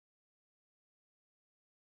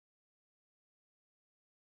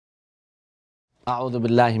أعوذ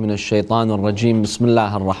بالله من الشيطان الرجيم بسم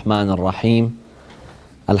الله الرحمن الرحيم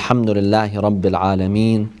الحمد لله رب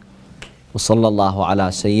العالمين وصلى الله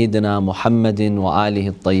على سيدنا محمد وآله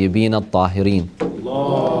الطيبين الطاهرين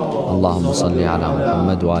اللهم صل على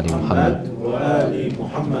محمد وآل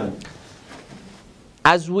محمد.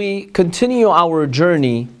 As we continue our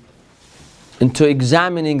journey into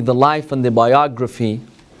examining the life and the biography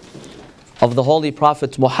of the Holy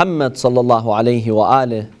Prophet Muhammad sallallahu alayhi wa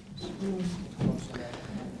alihi,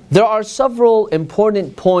 there are several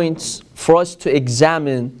important points for us to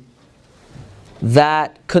examine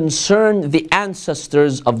that concern the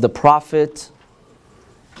ancestors of the Prophet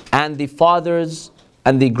and the fathers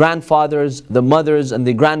and the grandfathers, the mothers and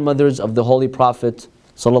the grandmothers of the Holy Prophet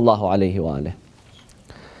sallallahu alaihi wasallam.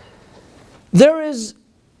 There is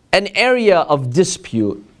an area of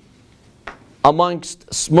dispute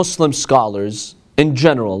amongst Muslim scholars in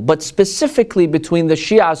general, but specifically between the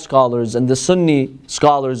Shia scholars and the Sunni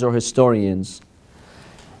scholars or historians,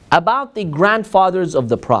 about the grandfathers of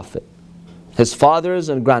the Prophet, his fathers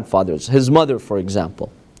and grandfathers, his mother for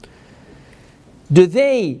example. Do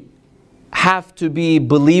they have to be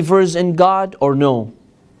believers in God or no?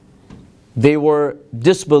 They were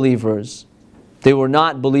disbelievers. They were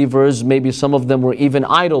not believers. Maybe some of them were even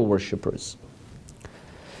idol worshippers.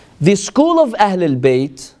 The school of Ahlul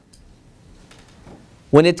Bayt,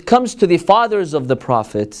 when it comes to the fathers of the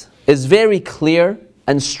Prophet, is very clear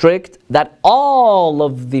and strict that all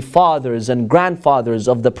of the fathers and grandfathers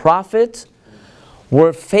of the Prophet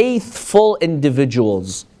were faithful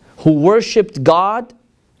individuals who worshipped God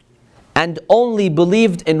and only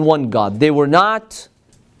believed in one God. They were not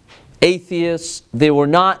atheists, they were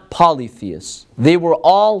not polytheists. They were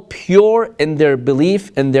all pure in their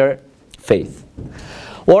belief, in their faith.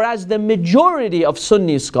 Whereas the majority of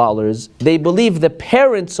Sunni scholars, they believe the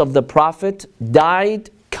parents of the Prophet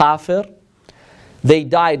died kafir, they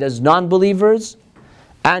died as non-believers,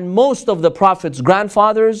 and most of the Prophet's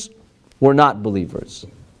grandfathers were not believers.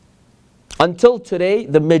 Until today,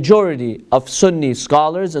 the majority of Sunni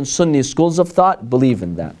scholars and Sunni schools of thought believe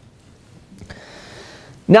in that.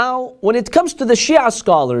 Now, when it comes to the Shia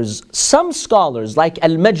scholars, some scholars like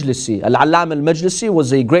Al-Majlisi, Al-Allam Al-Majlisi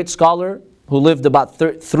was a great scholar who lived about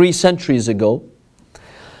 3 centuries ago.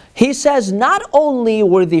 He says not only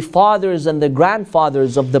were the fathers and the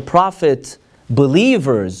grandfathers of the Prophet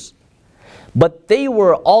believers, but they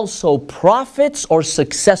were also prophets or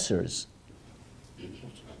successors.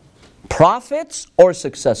 Prophets or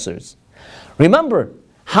successors. Remember,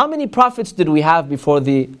 how many prophets did we have before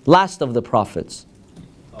the last of the prophets?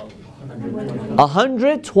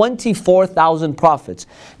 124,000 prophets.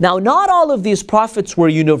 Now, not all of these prophets were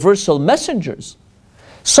universal messengers.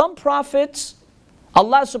 Some prophets,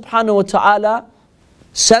 Allah subhanahu wa ta'ala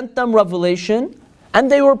sent them revelation,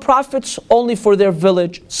 and they were prophets only for their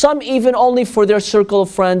village, some even only for their circle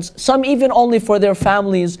of friends, some even only for their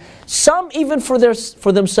families, some even for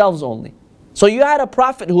themselves only. So you had a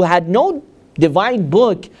prophet who had no divine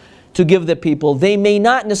book to give the people. They may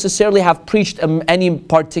not necessarily have preached any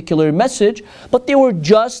particular message, but they were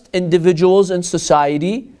just individuals in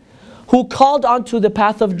society who called onto the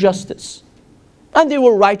path of justice. And they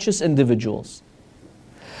were righteous individuals.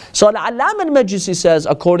 So Al-Allam Al-Majlisi says,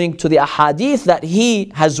 according to the ahadith that he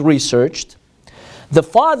has researched, the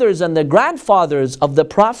fathers and the grandfathers of the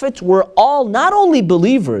Prophet were all not only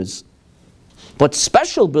believers, but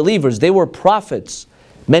special believers. They were prophets.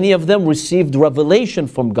 Many of them received revelation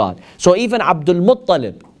from God. So even Abdul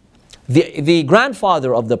Muttalib, the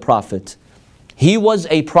grandfather of the Prophet, he was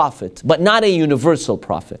a prophet, but not a universal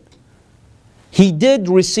prophet. He did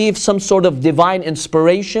receive some sort of divine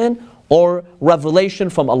inspiration or revelation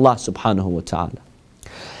from Allah subhanahu wa ta'ala.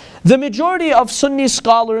 The majority of Sunni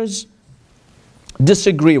scholars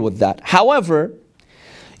disagree with that. However,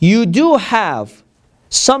 you do have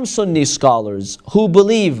some Sunni scholars who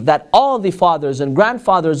believe that all the fathers and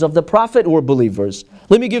grandfathers of the Prophet were believers.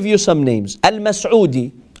 Let me give you some names.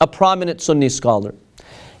 Al-Mas'udi, a prominent Sunni scholar.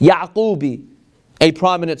 Ya'qubi, a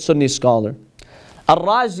prominent Sunni scholar.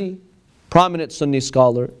 Al-Razi, prominent Sunni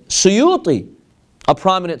scholar. Suyuti, a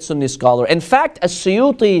prominent Sunni scholar. In fact,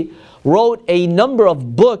 As-Suyuti wrote a number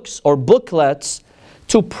of books or booklets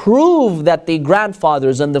to prove that the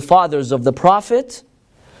grandfathers and the fathers of the Prophet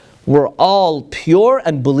were all pure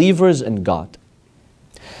and believers in God.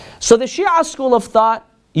 So the Shia school of thought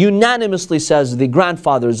unanimously says the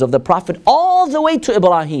grandfathers of the Prophet all the way to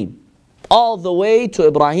Ibrahim. All the way to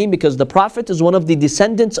Ibrahim, because the Prophet is one of the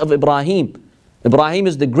descendants of Ibrahim. Ibrahim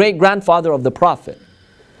is the great-grandfather of the Prophet.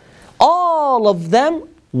 All of them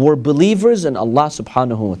were believers in Allah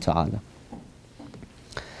subhanahu wa ta'ala.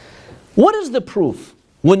 What is the proof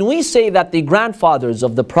when we say that the grandfathers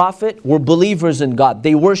of the Prophet were believers in God,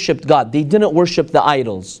 they worshipped God, they didn't worship the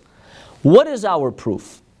idols, what is our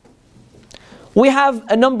proof? We have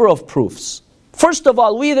a number of proofs. First of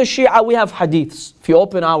all, we the Shia, we have hadiths. If you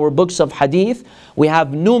open our books of hadith, we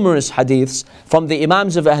have numerous hadiths from the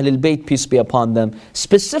Imams of Ahlul Bayt, peace be upon them,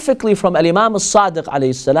 specifically from Al-Imam As-Sadiq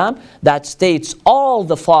alayhi salam, that states all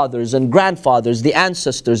the fathers and grandfathers, the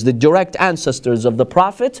ancestors, the direct ancestors of the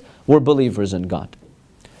Prophet were believers in God.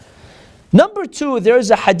 Number two, there is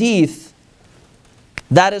a hadith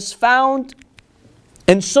that is found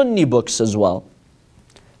in Sunni books as well.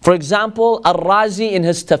 For example, Al-Razi in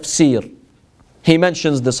his tafsir, he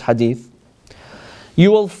mentions this hadith. You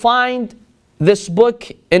will find this book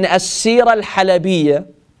in As-Sira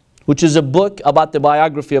Al-Halabiyya, which is a book about the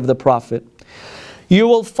biography of the Prophet. You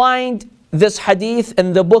will find this hadith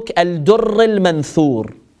in the book Al-Durr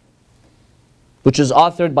Al-Manthur, which is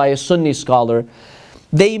authored by a Sunni scholar.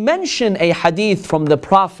 They mention a hadith from the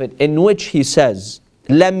Prophet in which he says,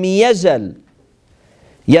 لَمْ يَزَلْ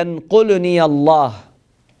يَنْقُلُنِي اللَّهُ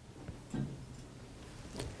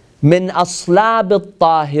من أصلاب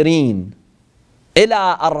الطاهرين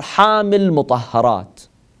إلى أرحام المطهرات.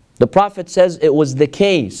 The Prophet says it was the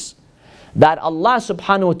case that Allah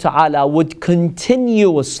subhanahu wa ta'ala would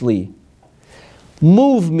continuously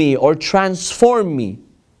move me or transform me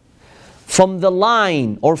from the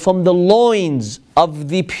line or from the loins of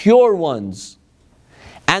the pure ones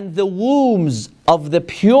and the wombs of the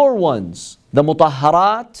pure ones, the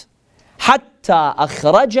mutahharat, حتى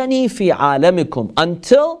أخرجني في عالمكم,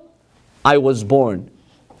 until I was born.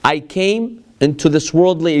 I came into this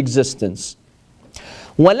worldly existence.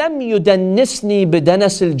 وَلَمْ يُدَنِّسْنِي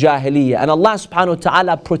بِدَنَسِ الْجَاهِلِيَّةِ, and Allah subhanahu wa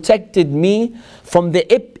ta'ala protected me from the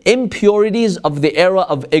impurities of the era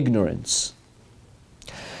of ignorance.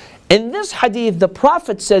 In this hadith, the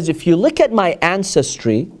Prophet says, if you look at my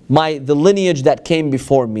ancestry, the lineage that came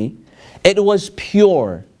before me, it was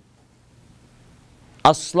pure.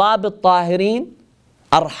 أصلاب الطاهرين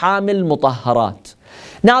أرحام المطهرات.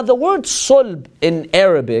 Now the word sulb in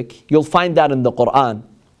Arabic, you'll find that in the Quran.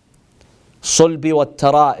 Sulbi wa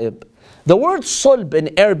tara'ib. The word sulb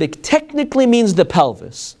in Arabic technically means the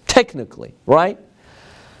pelvis. Technically, right?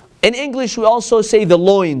 In English we also say the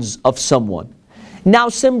loins of someone. Now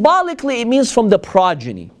symbolically it means from the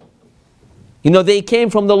progeny. You know, they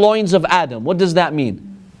came from the loins of Adam. What does that mean?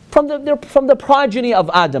 They're from the progeny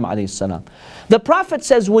of Adam alayhi salam. The Prophet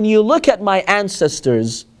says, when you look at my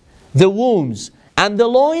ancestors, the wombs and the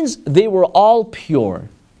loins, they were all pure.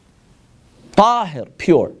 Tahir,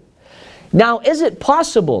 pure. Now, is it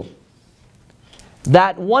possible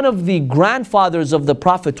that one of the grandfathers of the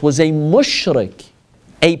Prophet was a mushrik,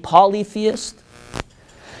 a polytheist?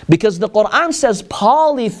 Because the Quran says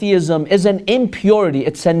polytheism is an impurity,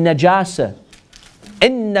 it's a najasa.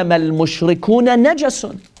 إِنَّمَا الْمُشْرِكُونَ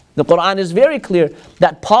نَجَسٌ. The Quran is very clear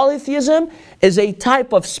that polytheism is a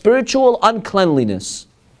type of spiritual uncleanliness.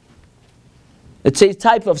 It's a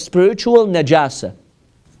type of spiritual najasa.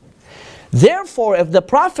 Therefore, if the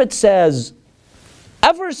Prophet says,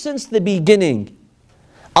 ever since the beginning,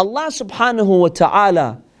 Allah subhanahu wa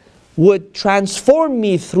ta'ala would transform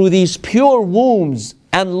me through these pure wombs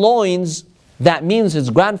and loins, that means his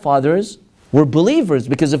grandfathers were believers,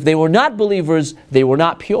 because if they were not believers, they were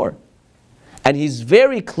not pure. And he's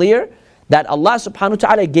very clear that Allah subhanahu wa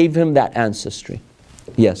ta'ala gave him that ancestry.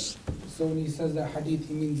 Yes. So when he says that hadith,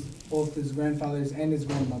 he means both his grandfathers and his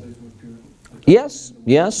grandmothers were pure? Yes,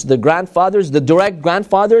 yes, the grandfathers, the direct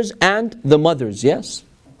grandfathers and the mothers, yes.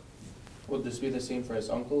 Would this be the same for his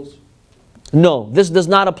uncles? No, this does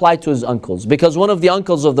not apply to his uncles, because one of the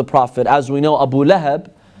uncles of the Prophet, as we know, Abu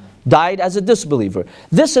Lahab, died as a disbeliever.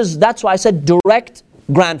 That's why I said direct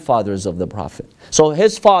grandfathers of the Prophet. So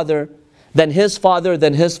his father, then his father,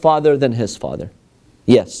 then his father, then his father.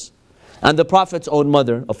 Yes. And the Prophet's own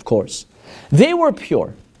mother, of course. They were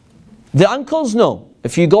pure. The uncles, no.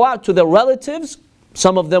 If you go out to the relatives,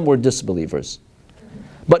 some of them were disbelievers.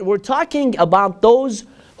 But we're talking about those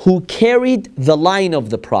who carried the line of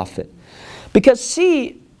the Prophet. Because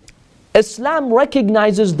see, Islam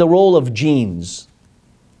recognizes the role of genes.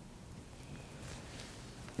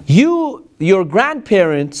 Your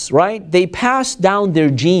grandparents, right, they passed down their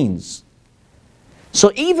genes.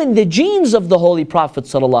 So even the genes of the Holy Prophet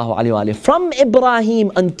ﷺ, from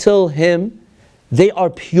Ibrahim until him, they are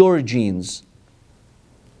pure genes.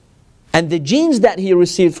 And the genes that he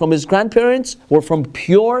received from his grandparents were from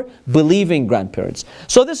pure, believing grandparents.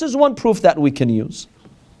 So this is one proof that we can use.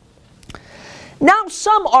 Now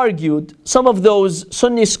some argued, some of those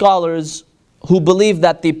Sunni scholars who believe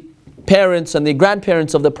that the parents and the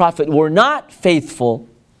grandparents of the Prophet were not faithful,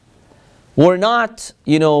 were not,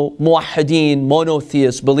 muwahhideen,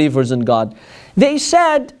 monotheists, believers in God. They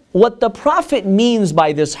said what the Prophet means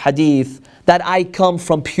by this hadith, that I come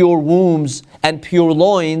from pure wombs and pure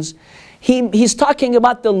loins, he's talking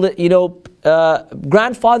about the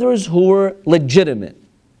grandfathers who were legitimate.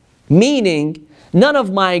 Meaning, none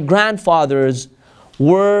of my grandfathers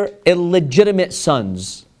were illegitimate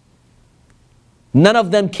sons. None of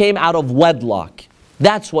them came out of wedlock.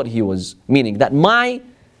 That's what he was meaning, that my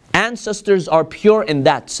ancestors are pure in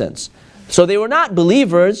that sense. So they were not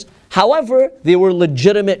believers, however, they were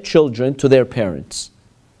legitimate children to their parents.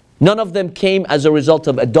 None of them came as a result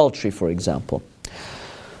of adultery, for example.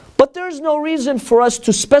 But there's no reason for us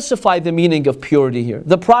to specify the meaning of purity here.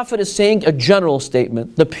 The Prophet is saying a general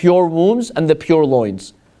statement, the pure wombs and the pure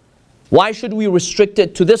loins. Why should we restrict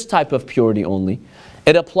it to this type of purity only?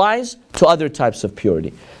 It applies to other types of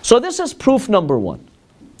purity. So this is proof number one.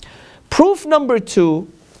 Proof number two,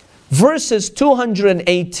 verses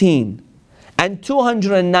 218 and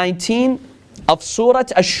 219 of Surah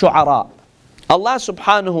Ash-Shu'ara. Allah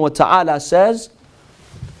subhanahu wa ta'ala says,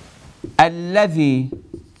 الَّذِي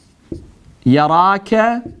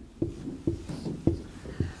يَرَاكَ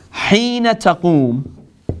حِينَ تَقُومُ.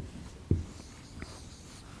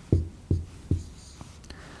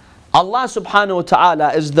 Allah subhanahu wa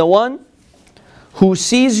ta'ala is the one who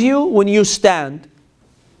sees you when you stand.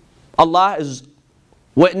 Allah is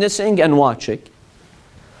witnessing and watching.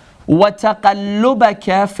 وَتَقَلُّبَكَ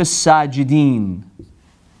فِي السَّاجِدِينَ.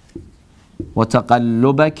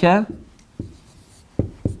 وَتَقَلُّبَكَ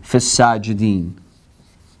فِي السَّاجِدِينَ.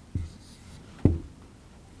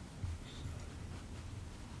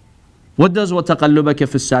 What does وَتَقَلُّبَكَ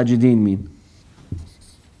فِي السَّاجِدِينَ mean?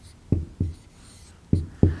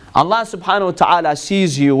 Allah subhanahu wa ta'ala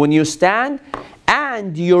sees you when you stand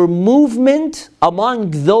and your movement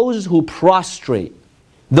among those who prostrate,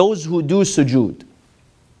 those who do sujood.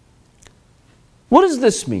 What does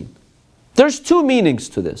this mean? There's two meanings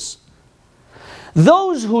to this.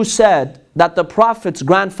 Those who said that the Prophet's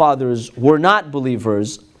grandfathers were not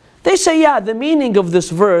believers, they say, yeah, the meaning of this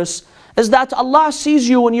verse is that Allah sees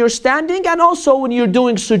you when you're standing and also when you're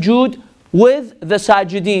doing sujood with the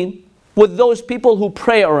sajideen, with those people who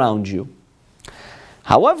pray around you.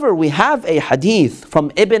 However, we have a hadith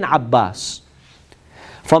from Ibn Abbas,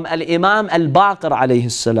 from Al-Imam Al-Baqir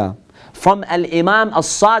alayhi salam, from Al-Imam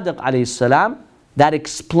Al-Sadiq alayhi salam, that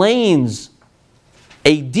explains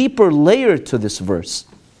a deeper layer to this verse.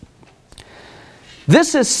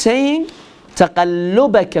 This is saying,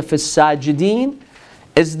 تَقَلُّبَكَ فِي السَّاجِدِينَ,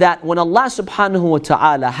 is that when Allah subhanahu wa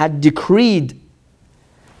ta'ala had decreed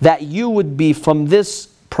that you would be from this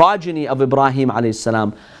progeny of Ibrahim alayhi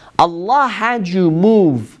salam, Allah had you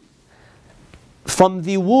move from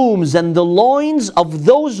the wombs and the loins of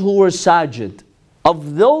those who were sajid,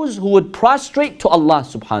 of those who would prostrate to Allah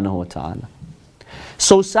subhanahu wa ta'ala.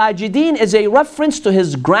 So sajideen is a reference to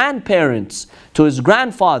his grandparents, to his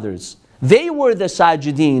grandfathers. They were the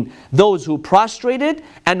sajideen, those who prostrated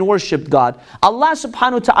and worshipped God. Allah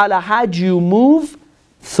subhanahu wa ta'ala had you move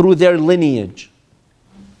through their lineage,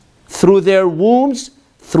 through their wombs,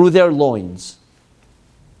 through their loins.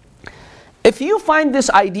 If you find this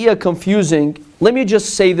idea confusing, let me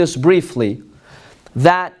just say this briefly,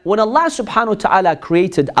 that when Allah subhanahu wa ta'ala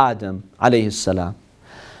created Adam alayhi salam,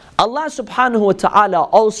 Allah subhanahu wa ta'ala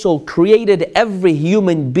also created every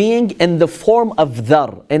human being in the form of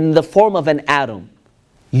dhar, in the form of an atom.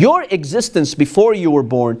 Your existence before you were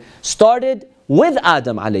born started with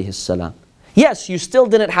Adam alayhi salam. Yes, you still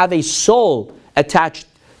didn't have a soul attached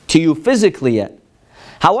to you physically yet.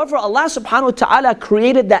 However, Allah subhanahu wa ta'ala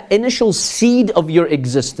created that initial seed of your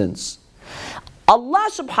existence. Allah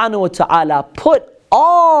subhanahu wa ta'ala put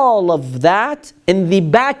all of that in the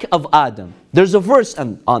back of Adam. There's a verse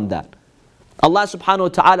on that. Allah subhanahu wa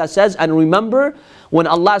ta'ala says, and remember when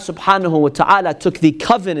Allah subhanahu wa ta'ala took the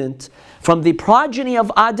covenant from the progeny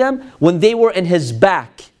of Adam when they were in his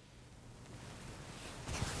back,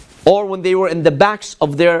 or when they were in the backs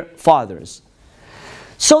of their fathers.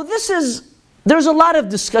 So there's a lot of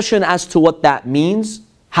discussion as to what that means.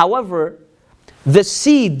 However, the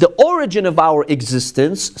seed, the origin of our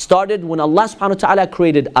existence started when Allah subhanahu wa ta'ala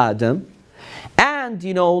created Adam. And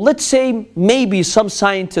let's say maybe some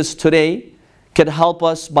scientists today could help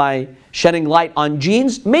us by shedding light on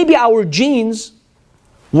genes. Maybe our genes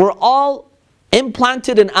were all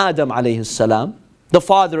implanted in Adam alayhi salam, the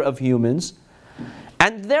father of humans.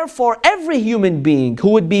 And therefore every human being who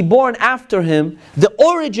would be born after him, the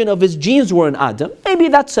origin of his genes were in Adam. Maybe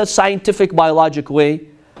that's a scientific, biologic way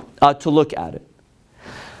to look at it.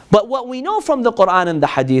 But what we know from the Quran and the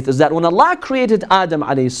Hadith is that when Allah created Adam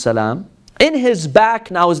alayhi salam, in his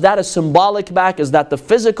back. Now, is that a symbolic back? Is that the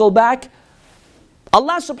physical back?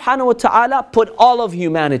 Allah subhanahu wa ta'ala put all of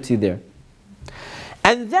humanity there.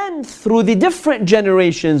 And then through the different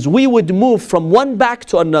generations, we would move from one back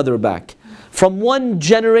to another back. From one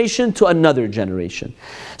generation to another generation.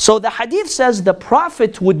 So the hadith says the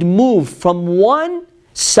Prophet would move from one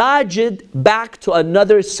sajid back to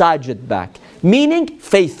another sajid back. Meaning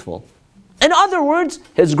faithful. In other words,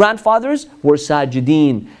 his grandfathers were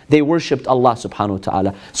sajideen. They worshipped Allah subhanahu wa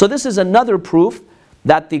ta'ala. So this is another proof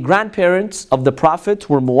that the grandparents of the Prophet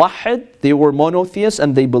were muwahhid, they were monotheists,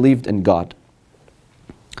 and they believed in God.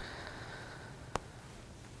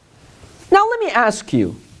 Now let me ask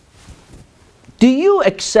you, do you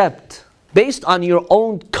accept, based on your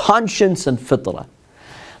own conscience and fitrah,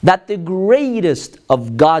 that the greatest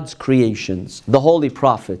of God's creations, the Holy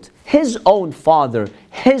Prophet, his own father,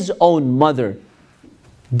 his own mother,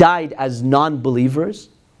 died as non-believers?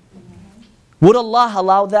 Would Allah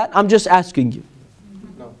allow that? I'm just asking you.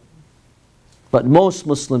 No. But most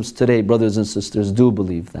Muslims today, brothers and sisters, do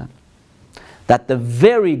believe that. That the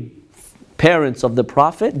very parents of the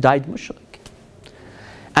Prophet died mushrik.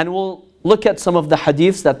 And we'll look at some of the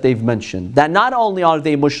hadiths that they've mentioned. That not only are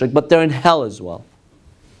they mushrik, but they're in hell as well.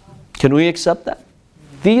 Can we accept that?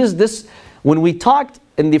 When we talked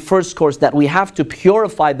in the first course that we have to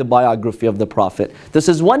purify the biography of the Prophet, this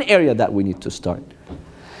is one area that we need to start.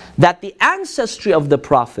 That the ancestry of the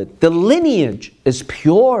Prophet, the lineage is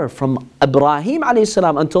pure from Ibrahim a.s.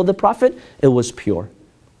 until the Prophet, it was pure.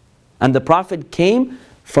 And the Prophet came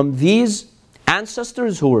from these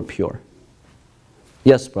ancestors who were pure.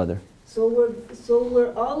 Yes, brother. So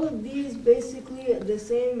were all of these basically the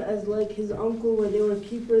same as like his uncle, where they were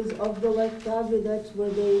keepers of the Kaaba? That's where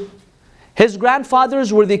they... His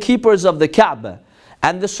grandfathers were the keepers of the Kaaba.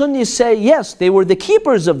 And the Sunnis say, yes, they were the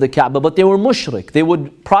keepers of the Kaaba, but they were mushrik. They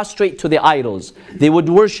would prostrate to the idols. They would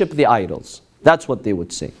worship the idols. That's what they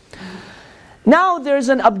would say. Now there's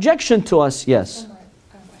an objection to us, yes.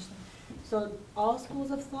 So all schools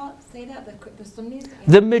of thought say that, the Sunnis?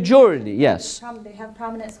 The majority, yes. They have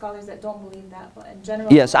prominent scholars that don't believe that, but in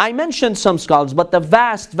general... Yes, I mentioned some scholars, but the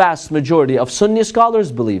vast majority of Sunni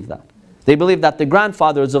scholars believe that. They believe that the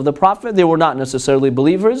grandfathers of the Prophet, they were not necessarily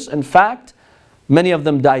believers. In fact, many of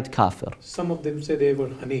them died kafir. Some of them say they were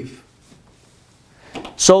Hanif.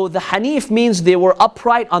 So the Hanif means they were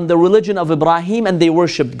upright on the religion of Ibrahim and they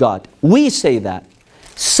worshipped God. We say that.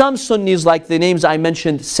 Some Sunnis, like the names I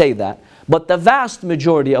mentioned, say that. But the vast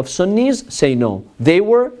majority of Sunnis say no. They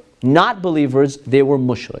were not believers, they were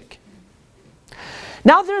mushrik.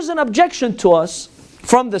 Now there's an objection to us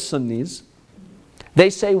from the Sunnis.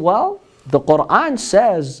 They say, well, the Quran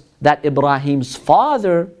says that Ibrahim's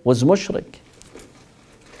father was mushrik.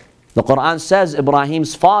 The Quran says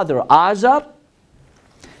Ibrahim's father, Azar,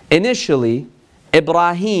 initially,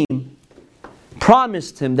 Ibrahim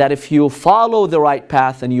promised him that if you follow the right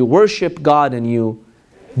path and you worship God and you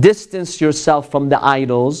distance yourself from the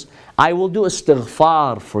idols, I will do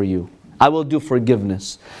istighfar for you. I will do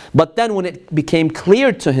forgiveness. But then when it became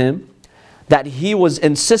clear to him that he was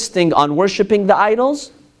insisting on worshiping the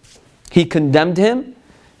idols, he condemned him.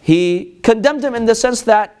 He condemned him in the sense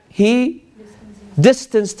that he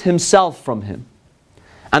distanced himself from him.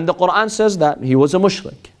 And the Quran says that he was a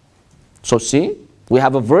mushrik. So see, we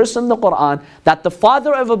have a verse in the Quran that the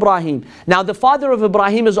father of Ibrahim, now the father of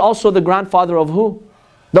Ibrahim is also the grandfather of who?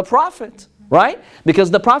 The Prophet, right?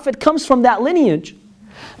 Because the Prophet comes from that lineage.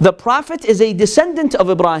 The Prophet is a descendant of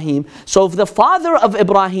Ibrahim. So if the father of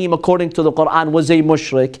Ibrahim, according to the Quran, was a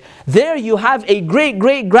mushrik, there you have a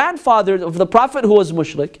great-great-grandfather of the Prophet who was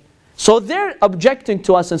mushrik. So they're objecting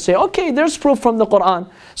to us and say, okay, there's proof from the Quran.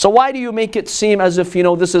 So why do you make it seem as if,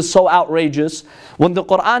 this is so outrageous when the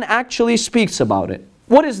Quran actually speaks about it?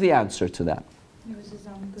 What is the answer to that?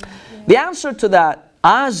 The answer to that,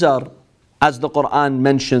 Azar, as the Quran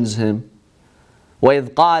mentions him,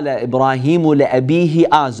 وَإِذْ قَالَ إِبْرَاهِيمُ لَأَبِيهِ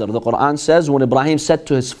Azar. The Quran says when Ibrahim said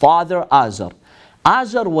to his father Azar.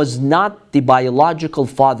 Azar was not the biological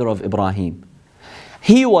father of Ibrahim.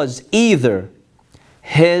 He was either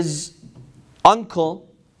his uncle,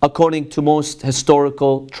 according to most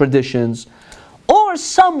historical traditions, or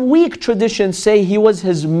some weak traditions say he was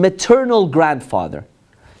his maternal grandfather.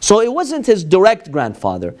 So it wasn't his direct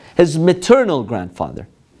grandfather, his maternal grandfather.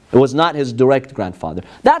 It was not his direct grandfather.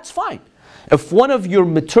 That's fine. If one of your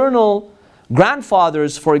maternal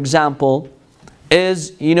grandfathers, for example,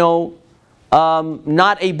 is,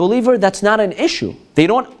 not a believer, that's not an issue. They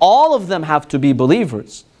don't, all of them have to be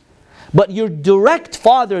believers. But your direct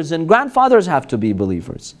fathers and grandfathers have to be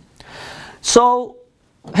believers. So,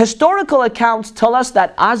 historical accounts tell us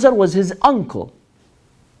that Azar was his uncle.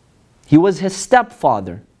 He was his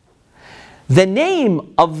stepfather. The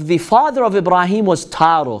name of the father of Ibrahim was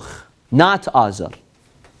Taruch, not Azar.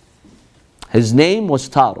 His name was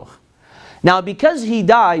Taruch. Now because he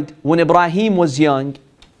died when Ibrahim was young,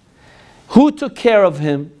 who took care of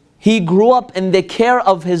him? He grew up in the care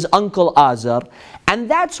of his uncle Azar. And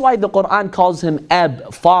that's why the Quran calls him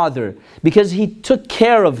Ab, father, because he took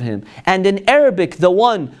care of him. And in Arabic, the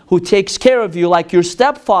one who takes care of you, like your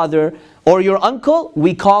stepfather or your uncle,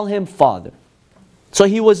 we call him father. So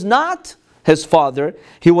he was not his father,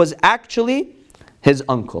 he was actually his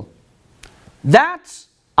uncle. That's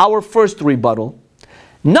our first rebuttal.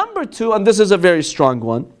 Number two, and this is a very strong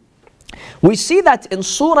one, we see that in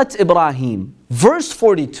Surah Ibrahim, verse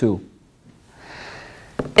 42,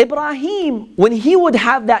 Ibrahim, when he would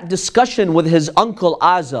have that discussion with his uncle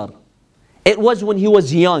Azar, it was when he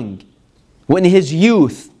was young, when his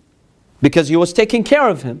youth, because he was taking care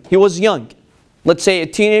of him. He was young. Let's say a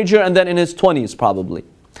teenager and then in his 20s probably.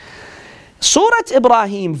 Surah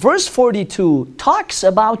Ibrahim, verse 42, talks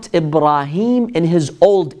about Ibrahim in his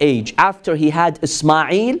old age, after he had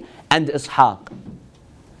Ismail and Ishaq.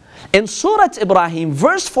 In Surah Ibrahim,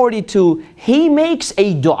 verse 42, he makes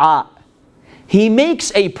a dua. He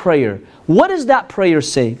makes a prayer. What does that prayer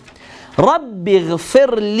say? رَبِّ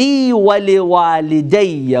اغْفِرْ لِي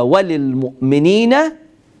وَلِوَالِدَيَّ وَلِلْمُؤْمِنِينَ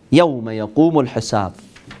يَوْمَ يَقُومُ الْحِسَابِ.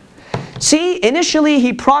 See, initially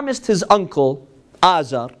he promised his uncle,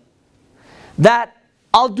 Azar, that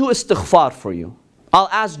I'll do istighfar for you. I'll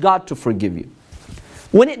ask God to forgive you.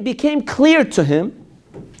 When it became clear to him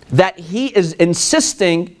that he is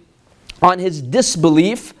insisting on his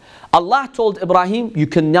disbelief, Allah told Ibrahim, you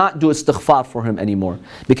cannot do istighfar for him anymore,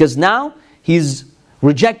 because now he's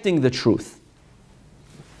rejecting the truth.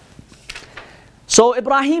 So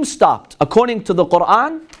Ibrahim stopped. According to the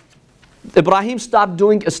Quran, Ibrahim stopped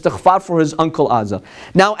doing istighfar for his uncle Azar.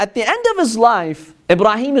 Now at the end of his life,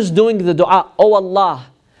 Ibrahim is doing the dua, oh Allah,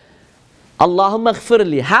 Allahumma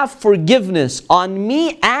ghfirli, have forgiveness on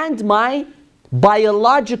me and my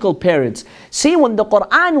biological parents. See, when the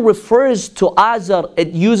Quran refers to Azar,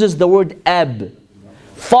 it uses the word ab,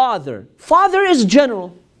 father. Father is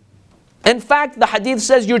general. In fact, the hadith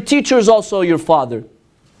says your teacher is also your father.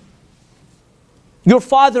 Your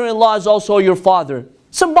father-in-law is also your father,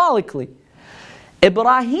 symbolically.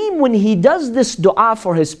 Ibrahim, when he does this dua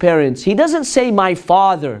for his parents, he doesn't say my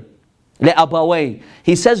father, لأبوي.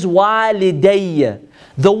 He says walidayya.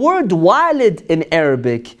 The word walid in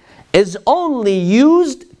Arabic is only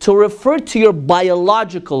used to refer to your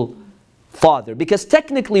biological father, because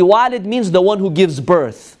technically walid means the one who gives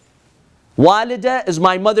birth. Walida is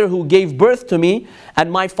my mother who gave birth to me, and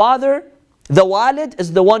my father, the walid,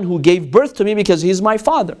 is the one who gave birth to me because he's my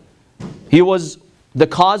father. He was the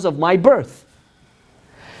cause of my birth.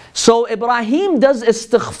 So Ibrahim does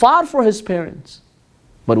istighfar for his parents.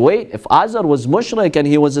 But wait, if Azar was mushrik and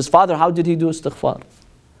he was his father, how did he do istighfar?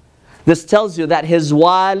 This tells you that his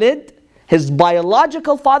walid, his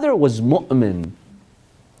biological father, was mu'min,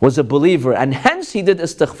 was a believer, and hence he did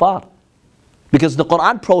istighfar. Because the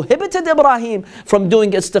Quran prohibited Ibrahim from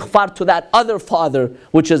doing istighfar to that other father,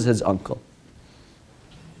 which is his uncle.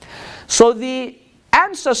 So the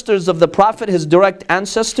ancestors of the Prophet, his direct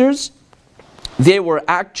ancestors, they were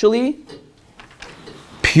actually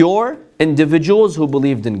pure individuals who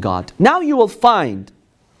believed in God. Now you will find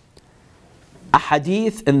a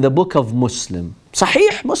hadith in the book of Muslim,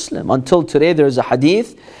 Sahih Muslim. Until today there is a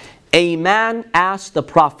hadith. A man asked the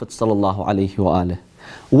Prophet ﷺ,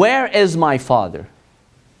 where is my father?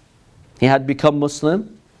 He had become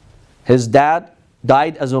Muslim. His dad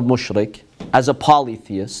died as a mushrik, as a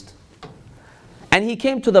polytheist. And he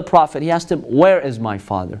came to the Prophet. He asked him, where is my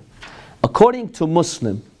father? According to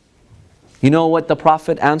Muslim, you know what the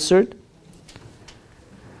Prophet answered?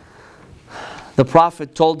 The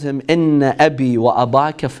Prophet told him, Inna abi wa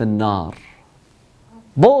abaka fin-nar.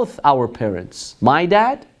 Both our parents, my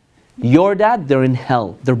dad, your dad, they're in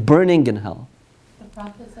hell. They're burning in hell. The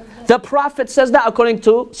Prophet says that? The Prophet says that according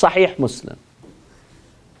to Sahih Muslim.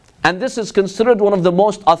 And this is considered one of the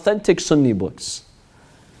most authentic Sunni books.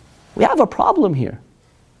 We have a problem here.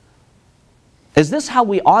 Is this how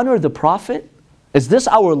we honor the Prophet? Is this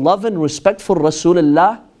our love and respect for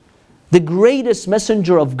Rasulullah, the greatest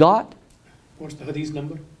messenger of God? What's the hadith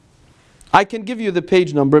number? I can give you the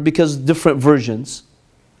page number because different versions.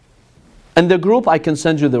 In the group, I can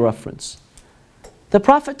send you the reference. The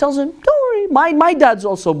Prophet tells him, don't worry, my dad's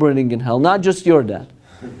also burning in hell, not just your dad.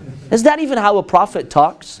 Is that even how a Prophet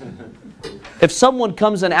talks? If someone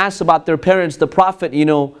comes and asks about their parents, the Prophet,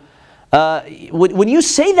 when you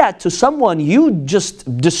say that to someone, you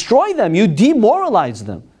just destroy them, you demoralize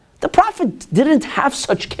them. The Prophet didn't have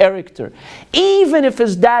such character. Even if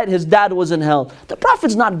his dad was in hell, the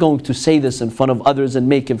Prophet's not going to say this in front of others and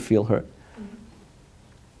make him feel hurt.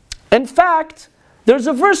 In fact, there's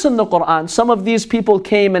a verse in the Quran. Some of these people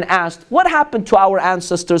came and asked, what happened to our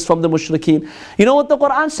ancestors from the mushrikeen? You know what the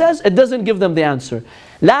Quran says? It doesn't give them the answer.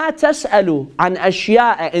 لا تسألوا عن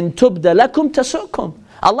أشياء إن تبد لكم تسؤكم.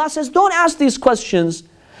 Allah says, don't ask these questions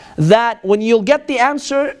that when you'll get the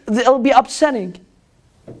answer, it'll be upsetting.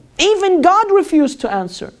 Even God refused to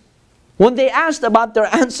answer. When they asked about their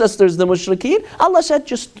ancestors, the mushrikeen, Allah said,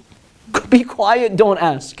 just be quiet, don't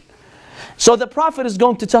ask. So the Prophet is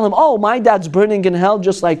going to tell him, oh, my dad's burning in hell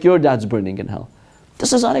just like your dad's burning in hell.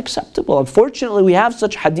 This is unacceptable. Unfortunately, we have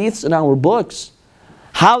such hadiths in our books.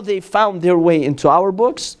 How they found their way into our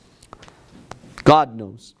books, God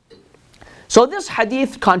knows. So this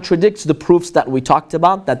hadith contradicts the proofs that we talked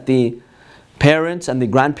about, that the parents and the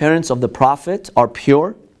grandparents of the Prophet are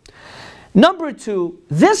pure. Number two,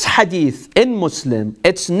 this hadith in Muslim,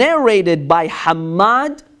 it's narrated by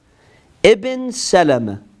Hammad ibn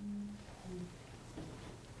Salama.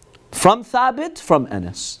 From Thabit, from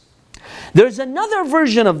Anas. There's another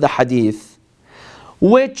version of the hadith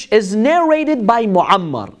which is narrated by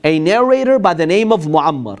Muammar, a narrator by the name of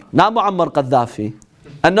Muammar, not Muammar Gaddafi,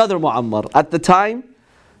 another Muammar at the time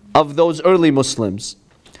of those early Muslims.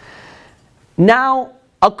 Now,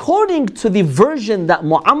 according to the version that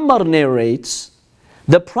Muammar narrates,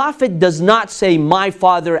 the Prophet does not say my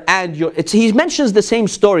father and your... he mentions the same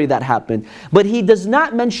story that happened, but he does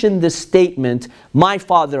not mention the statement my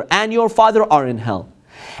father and your father are in hell.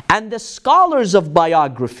 And the scholars of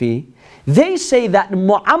biography, they say that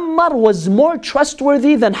Muammar was more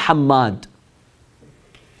trustworthy than Hammad.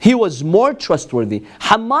 He was more trustworthy.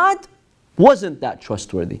 Hammad wasn't that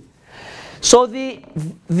trustworthy. So the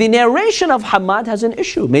narration of Hammad has an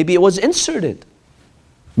issue. Maybe it was inserted.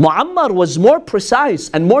 Muammar was more precise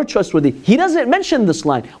and more trustworthy. He doesn't mention this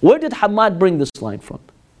line. Where did Hammad bring this line from?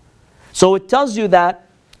 So it tells you that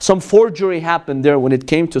some forgery happened there when it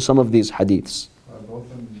came to some of these hadiths. Both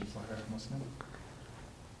in Sahih Muslim?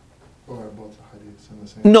 Or both hadiths in the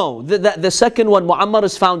same? No, the second one, Muammar,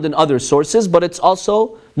 is found in other sources, but it's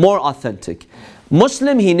also more authentic.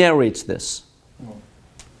 Muslim, he narrates this.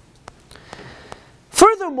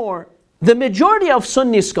 Furthermore, the majority of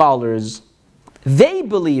Sunni scholars, they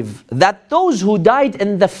believe that those who died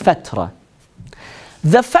in the Fatra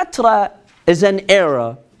is an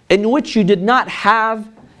era in which you did not have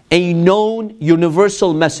a known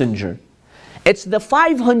universal messenger. It's the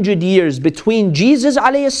 500 years between Jesus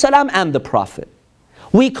ﷺ and the Prophet.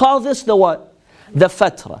 We call this the what? The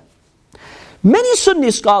Fatra. Many Sunni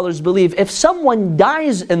scholars believe if someone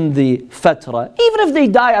dies in the Fatra, even if they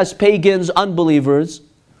die as pagans, unbelievers,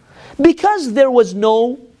 because there was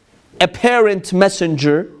no apparent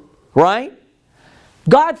messenger, right?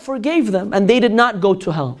 God forgave them and they did not go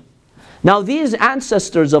to hell. Now these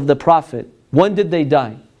ancestors of the Prophet, when did they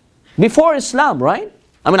die? Before Islam, right?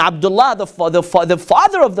 I mean, Abdullah, the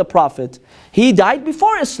father of the Prophet, he died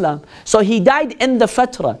before Islam. So he died in the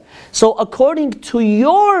Fatra. So according to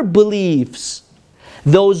your beliefs,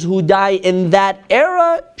 those who die in that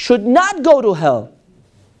era should not go to hell.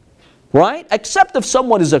 Right? Except if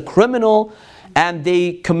someone is a criminal and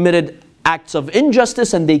they committed acts of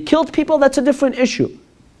injustice and they killed people, that's a different issue.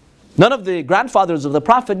 None of the grandfathers of the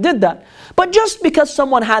Prophet did that. But just because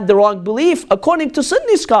someone had the wrong belief, according to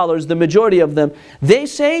Sunni scholars, the majority of them, they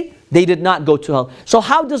say they did not go to hell. So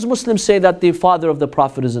how does Muslims say that the father of the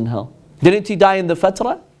Prophet is in hell? Didn't he die in the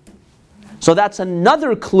Fatra? So that's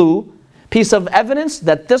another clue, piece of evidence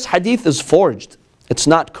that this hadith is forged. It's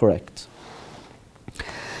not correct.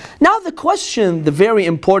 Now the question, the very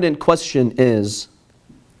important question is,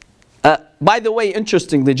 by the way,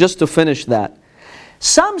 interestingly, just to finish that,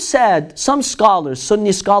 some scholars,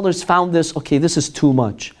 Sunni scholars found this, okay, this is too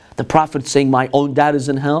much. The Prophet saying my own dad is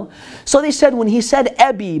in hell. So they said when he said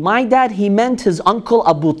Abi, my dad, he meant his uncle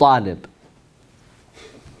Abu Talib.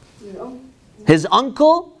 His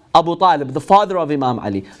uncle Abu Talib, the father of Imam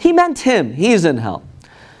Ali. He meant him, he's in hell.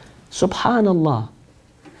 Subhanallah.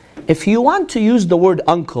 If you want to use the word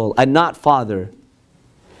uncle and not father,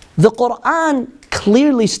 the Quran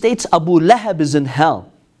clearly states Abu Lahab is in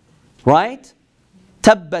hell. Right?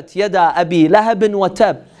 Tabbat yada Abi Lahabin wa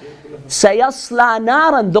tab. Sayasla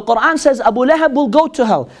naran. The Quran says Abu Lahab will go to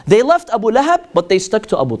hell. They left Abu Lahab, but they stuck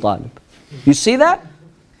to Abu Talib. You see that?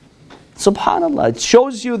 Subhanallah. It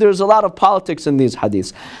shows you there's a lot of politics in these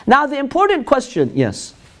hadiths. Now the important question,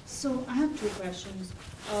 yes? So I have two questions.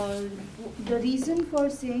 The reason for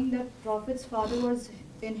saying that Prophet's father was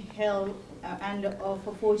in hell, and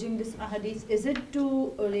for forging this hadith, is it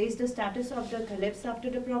to raise the status of the caliphs after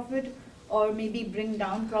the Prophet, or maybe bring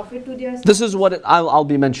down Prophet to their status? This is what I'll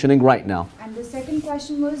be mentioning right now. And the second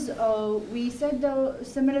question was, we said the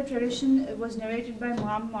similar tradition was narrated by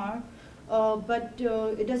Muammar, but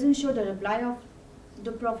it doesn't show the reply of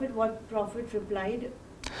the Prophet, what Prophet replied.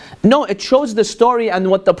 No, it shows the story and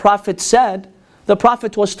what the Prophet said. The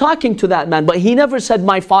Prophet was talking to that man, but he never said,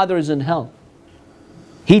 my father is in hell.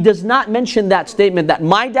 He does not mention that statement that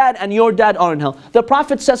my dad and your dad are in hell. The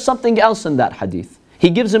Prophet says something else in that hadith. He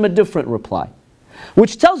gives him a different reply,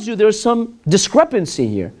 which tells you there's some discrepancy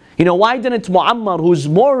here. You know, why didn't Muammar, who's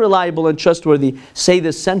more reliable and trustworthy, say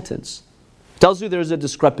this sentence? Tells you there's a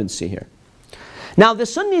discrepancy here. Now the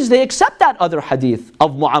Sunnis, they accept that other hadith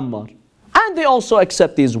of Muammar, and they also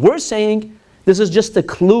accept these. We're saying this is just a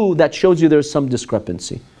clue that shows you there's some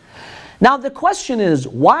discrepancy. Now the question is,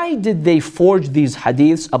 why did they forge these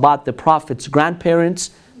hadiths about the Prophet's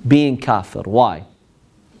grandparents being kafir? Why?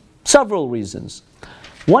 Several reasons.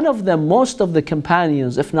 One of them, most of the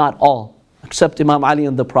companions, if not all, except Imam Ali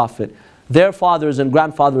and the Prophet, their fathers and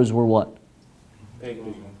grandfathers were what?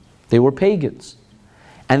 Pagans. They were pagans.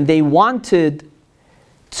 And they wanted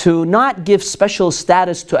to not give special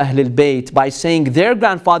status to Ahlul Bayt by saying their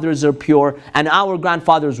grandfathers are pure and our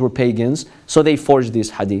grandfathers were pagans, so they forged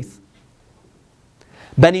these hadith.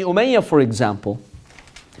 Bani Umayyah, for example.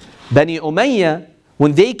 Bani Umayyah,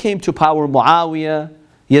 when they came to power, Muawiyah,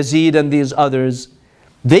 Yazid and these others,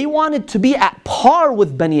 they wanted to be at par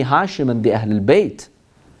with Bani Hashim and the Ahlul Bayt.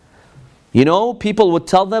 You know, people would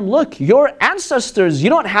tell them, look, your ancestors, you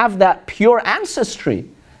don't have that pure ancestry.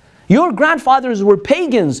 Your grandfathers were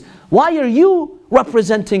pagans. Why are you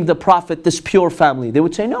representing the Prophet, this pure family? They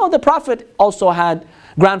would say, no, the Prophet also had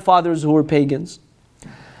grandfathers who were pagans.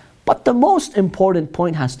 But the most important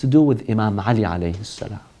point has to do with Imam Ali alayhi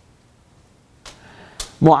salam.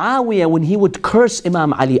 Muawiyah, when he would curse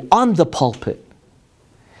Imam Ali on the pulpit,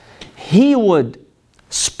 he would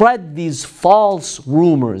spread these false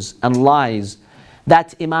rumors and lies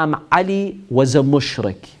that Imam Ali was a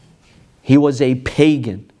mushrik. He was a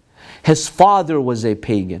pagan. His father was a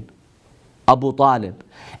pagan, Abu Talib.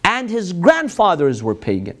 And his grandfathers were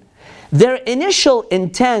pagan. Their initial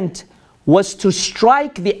intent was to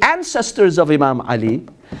strike the ancestors of Imam Ali.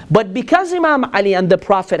 But because Imam Ali and the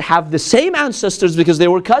Prophet have the same ancestors because they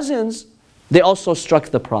were cousins, they also struck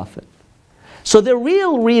the Prophet. So the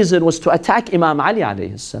real reason was to attack Imam Ali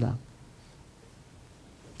alayhi salam.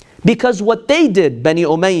 Because what they did, Bani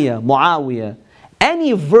Umayyah, Muawiyah,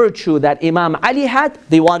 any virtue that Imam Ali had,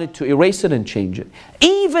 they wanted to erase it and change it.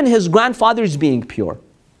 Even his grandfathers being pure.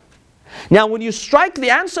 Now when you strike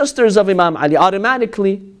the ancestors of Imam Ali,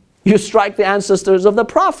 automatically you strike the ancestors of the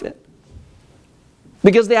Prophet.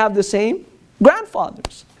 Because they have the same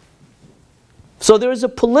grandfathers. So there is a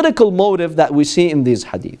political motive that we see in these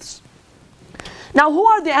hadiths. Now who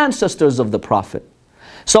are the ancestors of the Prophet?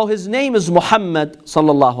 So his name is Muhammad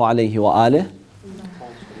sallallahu alayhi wa alih.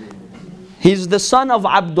 He's the son of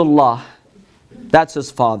Abdullah. That's his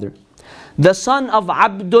father. The son of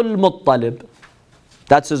Abdul Muttalib.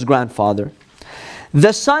 That's his grandfather.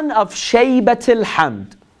 The son of Shaybat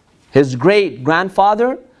al-Hamd. His great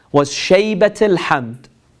grandfather was Shaybat al-Hamd.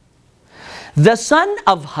 The son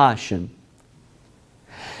of Hashim.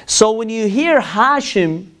 So when you hear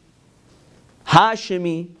Hashim,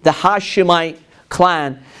 Hashimi, the Hashimite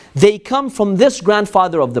clan, they come from this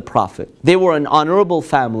grandfather of the Prophet. They were an honorable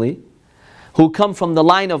family who come from the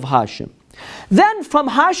line of Hashim. Then from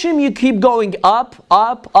Hashim you keep going up,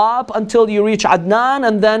 up, up until you reach Adnan,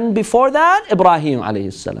 and then before that Ibrahim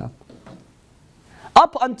alayhi salam.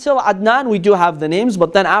 Up until Adnan we do have the names,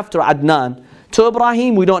 but then after Adnan to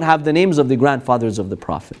Ibrahim we don't have the names of the grandfathers of the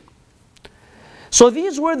Prophet. So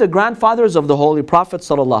these were the grandfathers of the Holy Prophet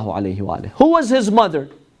sallallahu alaihi wasallam. Who was his mother?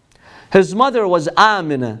 His mother was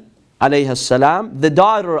Amina alayhi salam, the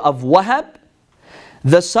daughter of Wahab,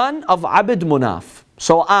 the son of Abd Munaf.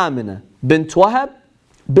 So Amina bint Wahab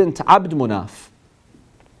bint Abd Munaf.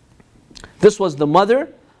 This was the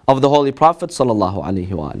mother of the Holy Prophet sallallahu alaihi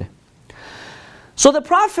wasallam. So the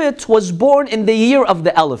Prophet was born in the year of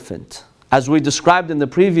the elephant. As we described in the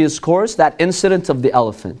previous course, that incident of the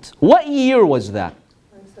elephant. What year was that?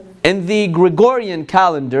 In the Gregorian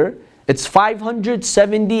calendar, it's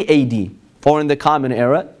 570 AD. Or in the Common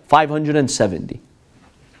Era, 570.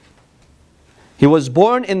 He was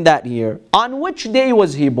born in that year. On which day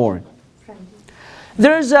was he born?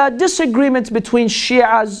 There's a disagreement between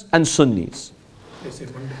Shias and Sunnis.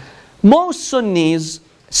 Most Sunnis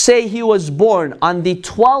say he was born on the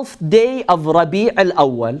 12th day of Rabi'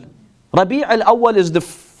 al-Awwal. Rabi' al-Awwal is the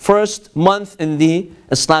first month in the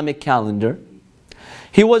Islamic calendar.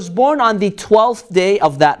 He was born on the 12th day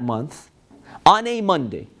of that month, on a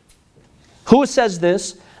Monday. Who says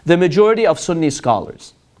this? The majority of Sunni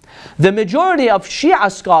scholars. The majority of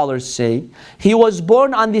Shia scholars say he was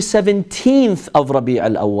born on the 17th of Rabi'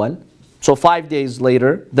 al-Awwal, so 5 days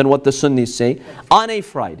later than what the Sunnis say, on a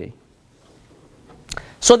Friday.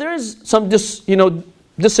 So there is some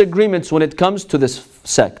disagreements when it comes to this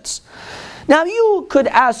sects. Now you could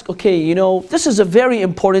ask, okay, this is a very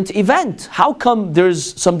important event. How come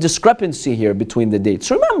there's some discrepancy here between the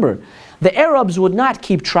dates? Remember, the Arabs would not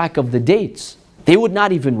keep track of the dates. They would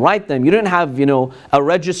not even write them. You didn't have, a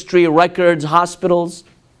registry, records, hospitals.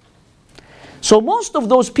 So most of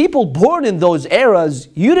those people born in those eras,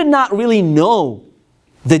 you did not really know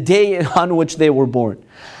the day on which they were born.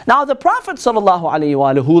 Now the Prophet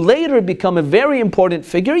ﷺ, who later became a very important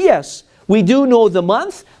figure, yes, we do know the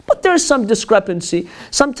month, but there's some discrepancy.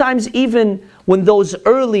 Sometimes even when those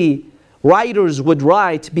early writers would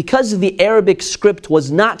write, because the Arabic script was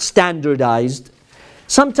not standardized,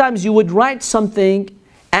 sometimes you would write something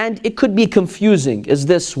and it could be confusing. Is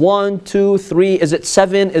this 1, 2, 3, is it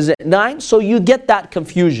 7, is it 9? So you get that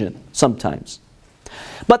confusion sometimes.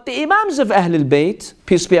 But the Imams of Ahlul Bayt,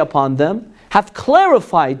 peace be upon them, have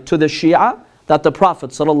clarified to the Shia that the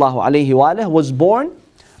Prophet ﷺ was born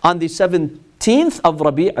on the 17th of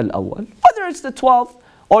Rabi' al-Awwal. Whether it's the 12th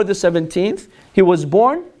or the 17th, he was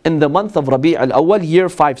born in the month of Rabi' al-Awwal, year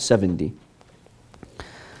 570.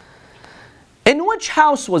 In which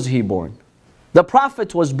house was he born? The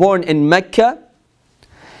Prophet was born in Mecca,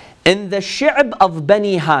 in the Shi'b of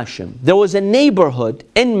Bani Hashim. There was a neighborhood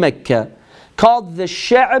in Mecca called the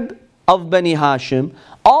Shi'b of Bani Hashim,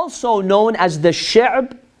 also known as the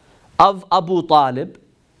Shi'b of Abu Talib.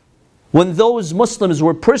 When those Muslims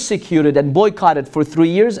were persecuted and boycotted for 3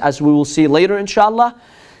 years, as we will see later inshallah,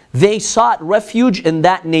 they sought refuge in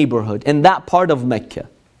that neighborhood, in that part of Mecca.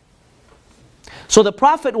 So the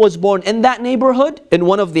Prophet was born in that neighborhood, in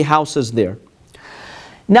one of the houses there.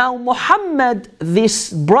 Now Muhammad,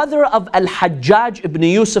 this brother of Al-Hajjaj ibn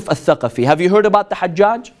Yusuf al-Thaqafi. Have you heard about the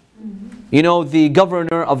Hajjaj? The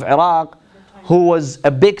governor of Iraq, who was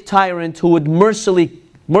a big tyrant who would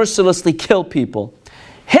mercilessly kill people.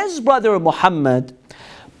 His brother Muhammad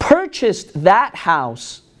purchased that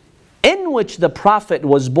house in which the Prophet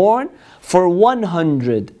was born for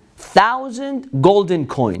 100,000 golden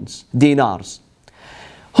coins, dinars.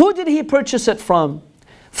 Who did he purchase it from?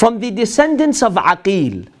 From the descendants of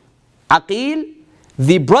Aqil. Aqil,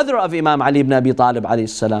 the brother of Imam Ali ibn Abi Talib alayhi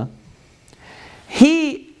salam.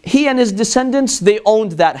 He and his descendants, they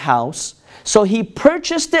owned that house. So he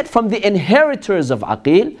purchased it from the inheritors of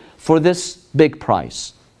Aqil for this big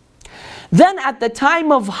price. Then at the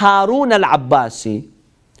time of Harun al-Abbasi,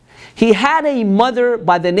 he had a mother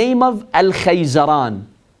by the name of Al-Khayzaran.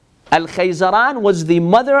 Al-Khayzaran was the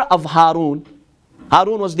mother of Harun.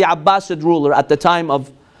 Harun was the Abbasid ruler at the time of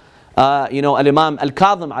Al-Imam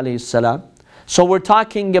Al-Kadhim alayhi salam. So we're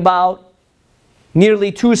talking about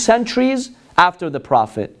nearly 2 centuries after the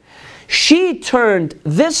Prophet. She turned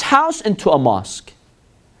this house into a mosque,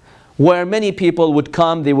 where many people would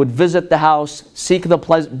come, they would visit the house, seek the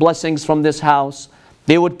blessings from this house.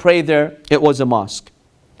 They would pray there. It was a mosque.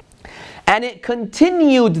 And it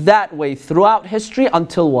continued that way throughout history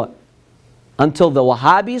until what? Until the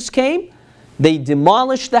Wahhabis came, they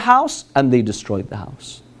demolished the house and they destroyed the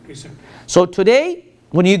house. So today,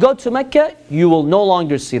 when you go to Mecca, you will no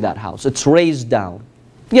longer see that house. It's razed down.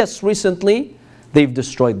 Yes, recently, they've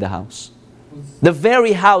destroyed the house. The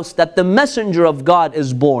very house that the Messenger of God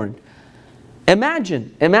is born.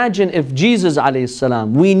 Imagine if Jesus alayhi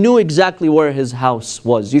salam, we knew exactly where his house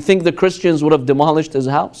was. You think the Christians would have demolished his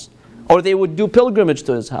house? Or they would do pilgrimage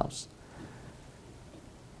to his house?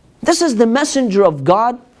 This is the Messenger of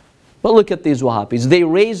God. But look at these Wahhabis. They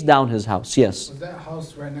razed down his house, yes. Was that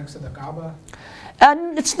house right next to the Kaaba?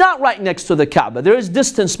 And it's not right next to the Kaaba. There is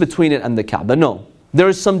distance between it and the Kaaba. No. There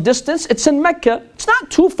is some distance. It's in Mecca. It's not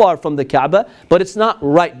too far from the Kaaba, but it's not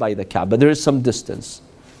right by the Kaaba. There is some distance.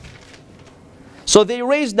 So they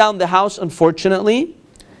razed down the house, unfortunately,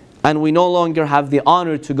 and we no longer have the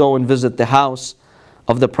honor to go and visit the house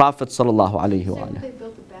of the Prophet sallallahu alaihi wasallam. They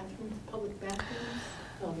built the bathrooms, public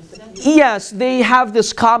bathrooms? Yes, they have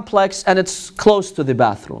this complex and it's close to the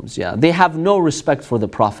bathrooms. Yeah, they have no respect for the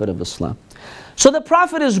Prophet of Islam. So the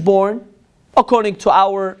Prophet is born, according to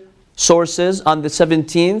our sources, on the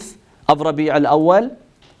 17th of Rabi' al-Awwal,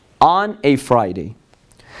 on a Friday.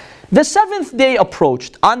 The 7th day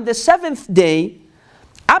approached. On the 7th day,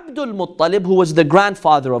 Abdul Muttalib, who was the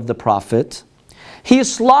grandfather of the Prophet, he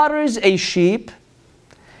slaughters a sheep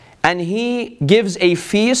and he gives a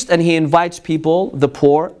feast and he invites people, the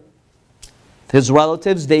poor, his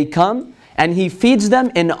relatives, they come and he feeds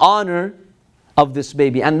them in honor of this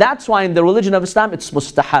baby. And that's why in the religion of Islam it's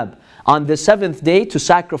mustahab on the 7th day to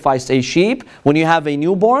sacrifice a sheep when you have a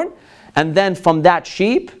newborn, and then from that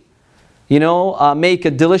sheep, make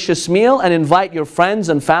a delicious meal and invite your friends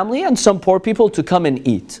and family and some poor people to come and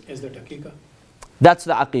eat. Is that aqiqah? That's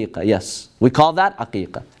the aqiqah, yes. We call that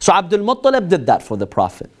aqiqah. So Abdul Muttalib did that for the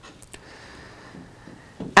Prophet.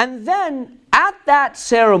 And then at that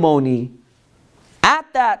ceremony,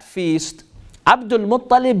 at that feast, Abdul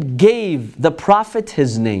Muttalib gave the Prophet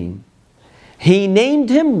his name. He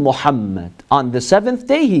named him Muhammad. On the 7th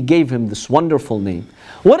day, he gave him this wonderful name.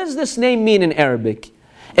 What does this name mean in Arabic?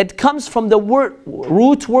 It comes from the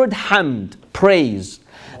root word hamd, praise.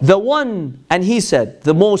 The one, and he said,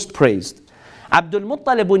 the most praised. Abdul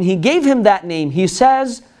Muttalib, when he gave him that name, he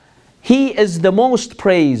says, he is the most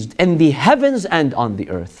praised in the heavens and on the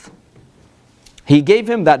earth. He gave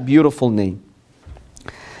him that beautiful name.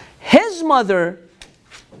 His mother,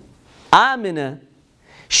 Amina,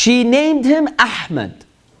 she named him Ahmad.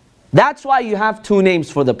 That's why you have two names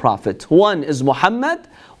for the Prophet. One is Muhammad,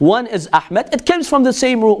 one is Ahmad. It comes from the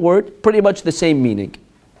same root word, pretty much the same meaning.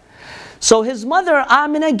 So his mother,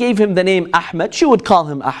 Amina, gave him the name Ahmad. She would call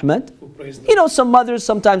him Ahmad. Some mothers,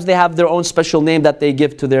 sometimes they have their own special name that they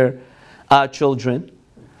give to their children.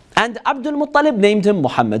 And Abdul Muttalib named him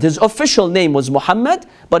Muhammad. His official name was Muhammad,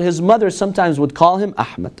 but his mother sometimes would call him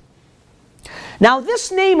Ahmad. Now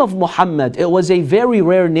this name of Muhammad, it was a very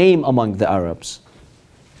rare name among the Arabs.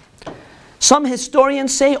 Some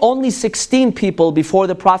historians say only 16 people before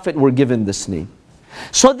the Prophet were given this name.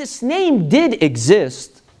 So this name did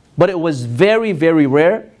exist, but it was very, very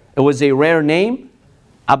rare. It was a rare name.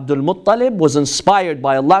 Abdul Muttalib was inspired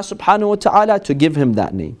by Allah subhanahu wa ta'ala to give him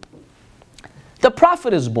that name. The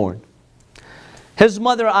Prophet is born. His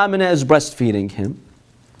mother Amina is breastfeeding him.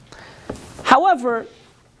 However,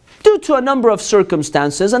 due to a number of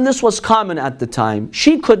circumstances, and this was common at the time,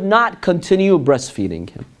 she could not continue breastfeeding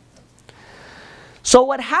him. So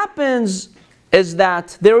what happens is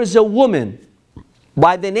that there is a woman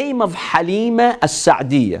by the name of Halima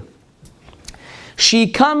as-Sa'diyah.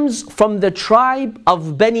 She comes from the tribe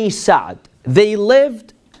of Bani Sa'd. They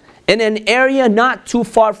lived in an area not too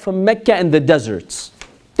far from Mecca in the deserts.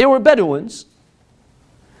 They were Bedouins.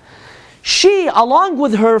 She, along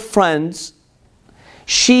with her friends,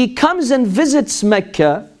 she comes and visits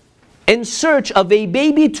Mecca in search of a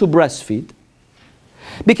baby to breastfeed.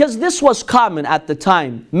 Because this was common at the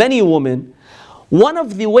time. Many women, one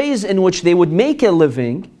of the ways in which they would make a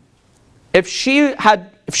living, if she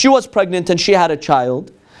was pregnant and she had a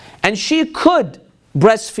child, and she could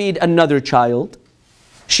breastfeed another child,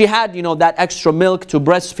 she had, that extra milk to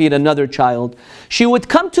breastfeed another child, she would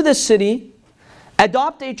come to the city,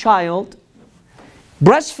 adopt a child,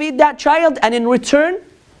 breastfeed that child, and in return,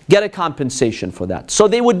 get a compensation for that. So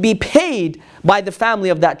they would be paid by the family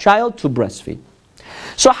of that child to breastfeed.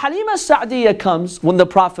 So Halima Sa'diyah comes when the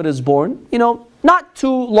Prophet is born, not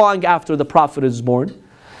too long after the Prophet is born.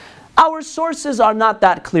 Our sources are not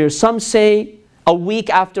that clear. Some say a week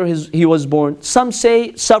after he was born. Some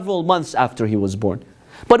say several months after he was born.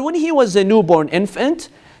 But when he was a newborn infant,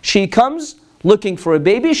 she comes looking for a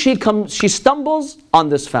baby. She stumbles on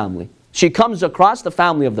this family. She comes across the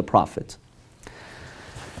family of the Prophet.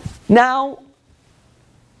 Now,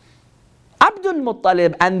 Abdul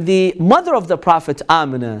Muttalib and the mother of the Prophet,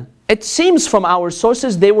 Amina, it seems from our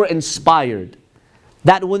sources they were inspired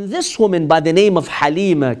that when this woman by the name of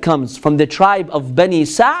Halima comes from the tribe of Bani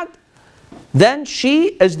Sa'd, then she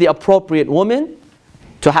is the appropriate woman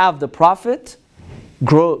to have the Prophet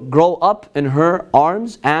grow up in her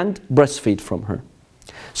arms and breastfeed from her.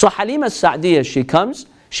 So Halima Sa'diyah, she comes,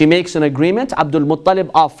 she makes an agreement, Abdul Muttalib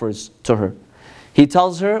offers to her. He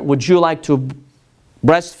tells her, would you like to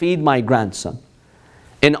breastfeed my grandson?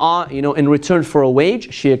 In return for a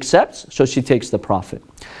wage, she accepts, so she takes the Prophet.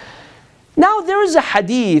 Now there is a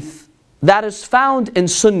hadith that is found in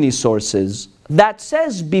Sunni sources that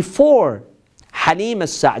says before Halima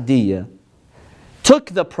Sa'diyah took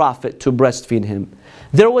the Prophet to breastfeed him,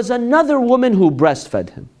 there was another woman who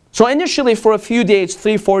breastfed him. So initially for a few days,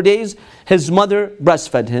 3-4 days, his mother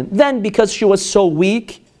breastfed him. Then because she was so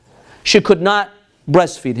weak, she could not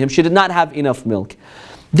breastfeed him. She did not have enough milk.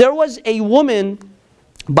 There was a woman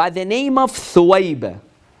by the name of Thawbiyah.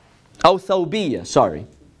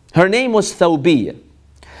 Her name was Thawbiyah.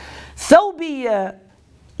 Thawbiyah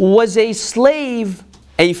was a slave,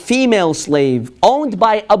 a female slave, owned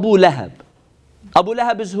by Abu Lahab. Abu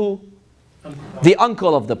Lahab is who? The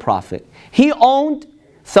uncle of the Prophet. He owned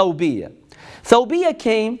Thawbiyah. Thawbiyah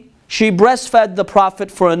came she breastfed the Prophet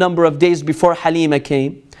for a number of days before Halima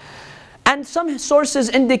came. And some sources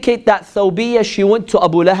indicate that Thawbiyah, she went to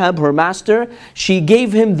Abu Lahab, her master. She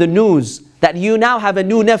gave him the news that you now have a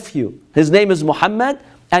new nephew. His name is Muhammad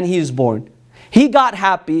and he is born. He got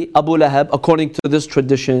happy, Abu Lahab, according to this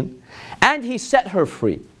tradition, and he set her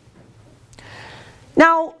free.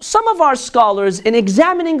 Now, some of our scholars, in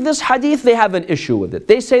examining this hadith, they have an issue with it.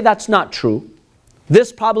 They say that's not true.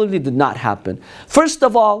 This probably did not happen. First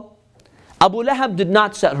of all, Abu Lahab did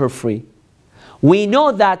not set her free. We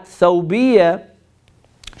know that Thawbiyah,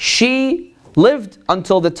 she lived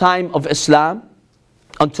until the time of Islam,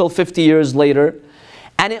 until 50 years later,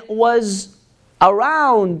 and it was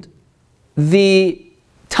around the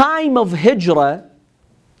time of Hijrah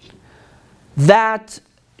that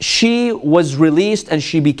she was released and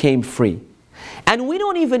she became free. And we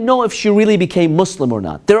don't even know if she really became Muslim or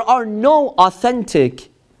not. There are no authentic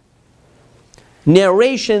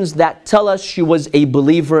narrations that tell us she was a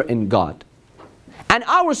believer in God. And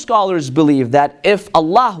our scholars believe that if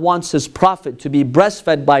Allah wants His Prophet to be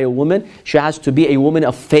breastfed by a woman, she has to be a woman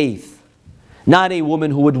of faith, not a woman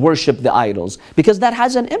who would worship the idols. Because that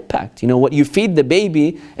has an impact. You know, what you feed the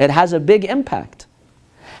baby, it has a big impact.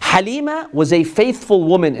 Halima was a faithful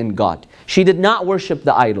woman in God. She did not worship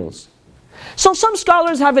the idols. So some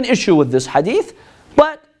scholars have an issue with this hadith,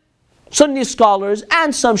 but Sunni scholars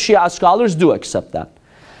and some Shia scholars do accept that.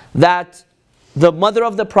 That the mother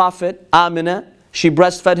of the Prophet, Amina, she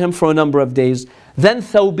breastfed him for a number of days. Then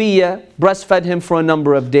Thawbiyah breastfed him for a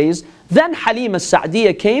number of days. Then Halima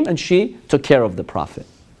Sa'diyah came and she took care of the Prophet.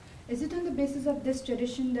 Is it on the basis of this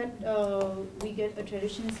tradition that we get a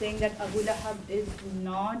tradition saying that Abu Lahab is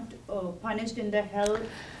not punished in the hell?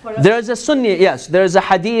 There is a Sunni, yes, there is a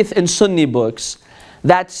hadith in Sunni books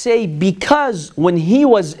that say because when he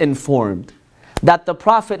was informed that the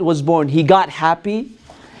Prophet was born, he got happy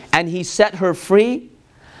and he set her free.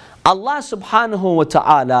 Allah subhanahu wa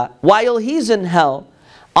ta'ala, while he's in hell,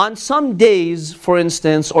 on some days, for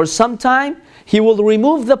instance, or sometime, He will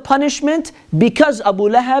remove the punishment because Abu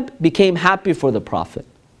Lahab became happy for the Prophet.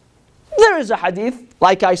 There is a hadith,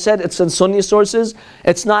 like I said, it's in Sunni sources,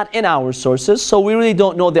 it's not in our sources, so we really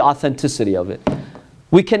don't know the authenticity of it.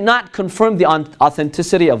 We cannot confirm the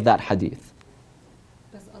authenticity of that hadith.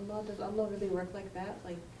 Does Allah really work like that?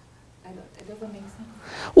 Like, it doesn't make sense.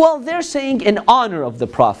 Well, they're saying in honor of the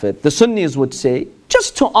Prophet. The Sunnis would say,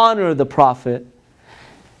 just to honor the Prophet.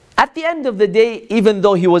 At the end of the day, even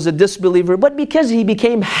though he was a disbeliever, but because he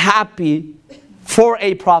became happy for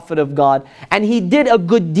a Prophet of God, and he did a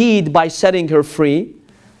good deed by setting her free,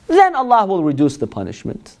 then Allah will reduce the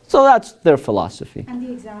punishment. So that's their philosophy. And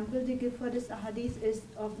the example they give for this hadith is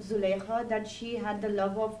of Zulaykha, that she had the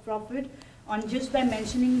love of Prophet. On just by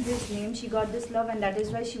mentioning his name, she got this love, and that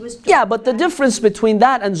is why she was... Yeah, but the difference between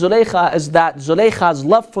that and Zulaykha is that Zulaykha's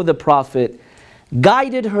love for the Prophet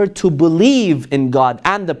guided her to believe in God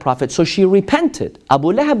and the Prophet, so she repented.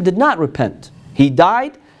 Abu Lahab did not repent. He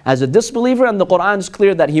died as a disbeliever, and the Quran is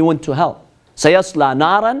clear that he went to hell. سَيَصْلَى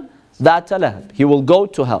نَارًا ذَاتَ لَهَبٍ. He will go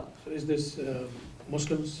to hell. So is this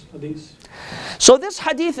Muslims hadith? So this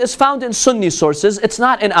hadith is found in Sunni sources. It's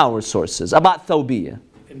not in our sources, about Thawbiyah.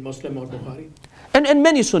 In Muslim or Bukhari? And in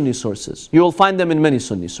many Sunni sources. You will find them in many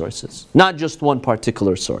Sunni sources, not just one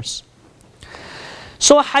particular source.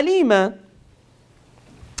 So Halima,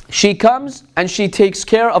 she comes and she takes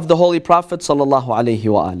care of the Holy Prophet sallallahu alaihi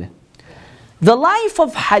wasallam. The life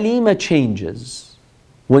of Halima changes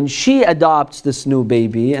when she adopts this new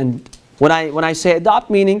baby. And when I say adopt,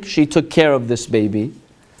 meaning she took care of this baby,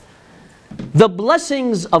 the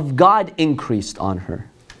blessings of God increased on her.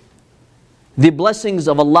 The blessings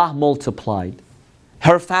of Allah multiplied.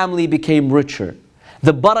 Her family became richer.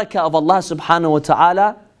 The barakah of Allah subhanahu wa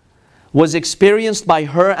ta'ala was experienced by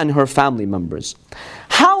her and her family members.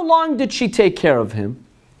 How long did she take care of him?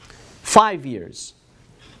 5 years.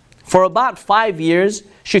 For about 5 years,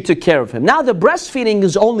 she took care of him. Now the breastfeeding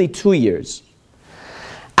is only 2 years.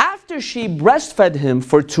 After she breastfed him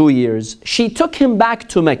for 2 years, she took him back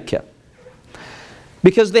to Mecca,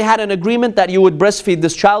 because they had an agreement that you would breastfeed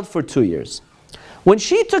this child for 2 years. When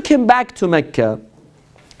she took him back to Mecca,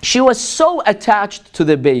 she was so attached to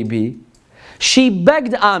the baby, she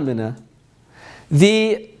begged Amina,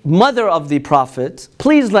 the mother of the Prophet,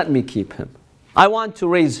 please let me keep him. I want to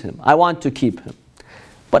raise him. I want to keep him.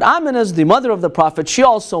 But Amina is the mother of the Prophet. She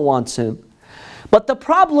also wants him. But the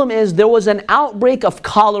problem is there was an outbreak of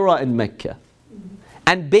cholera in Mecca.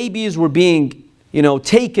 And babies were being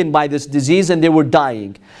taken by this disease, and they were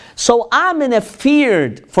dying. So Amina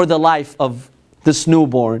feared for the life of this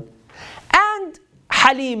newborn. And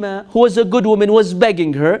Halima, who was a good woman, was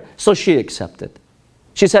begging her, so she accepted.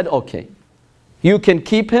 She said, okay, you can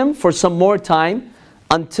keep him for some more time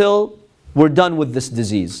until we're done with this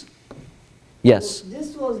disease. Yes.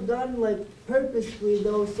 This was done like purposely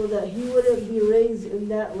though, so that he wouldn't be raised in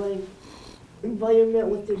that like environment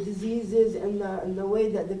with the diseases and the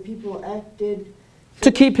way that the people acted.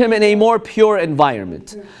 To keep him in a more pure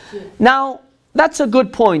environment. Now, that's a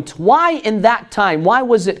good point. Why in that time, why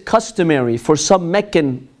was it customary for some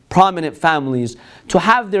Meccan prominent families to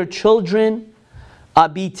have their children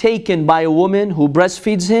be taken by a woman who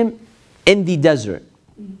breastfeeds him in the desert?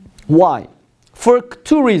 Why? For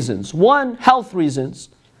two reasons. One, health reasons.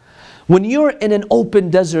 When you're in an open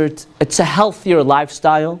desert, it's a healthier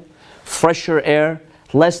lifestyle, fresher air,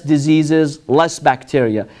 less diseases, less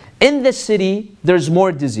bacteria. In the city, there's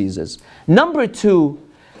more diseases. Number two,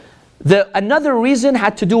 another reason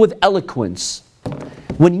had to do with eloquence.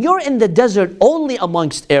 When you're in the desert only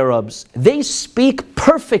amongst Arabs, they speak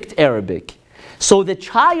perfect Arabic. So the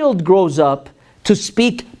child grows up to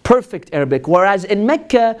speak perfect Arabic. Whereas in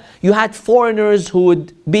Mecca, you had foreigners who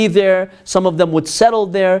would be there, some of them would settle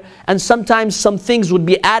there, and sometimes some things would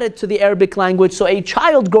be added to the Arabic language. So a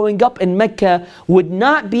child growing up in Mecca would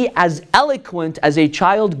not be as eloquent as a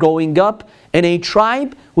child growing up in a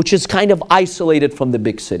tribe which is kind of isolated from the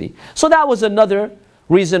big city. So that was another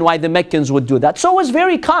reason why the Meccans would do that. So it was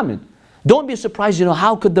very common. Don't be surprised,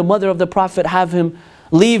 how could the mother of the Prophet have him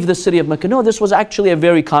leave the city of Mecca? No, this was actually a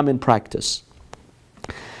very common practice.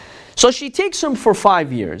 So she takes him for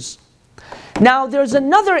 5 years. Now there's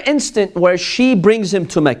another instant where she brings him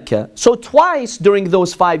to Mecca. So twice during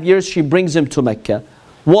those 5 years she brings him to Mecca.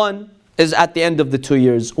 One is at the end of the 2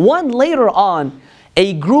 years. One later on,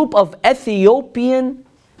 a group of Ethiopian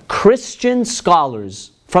Christian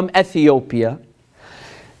scholars from Ethiopia,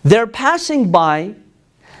 they're passing by,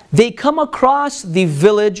 they come across the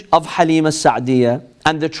village of Halima Sa'diyah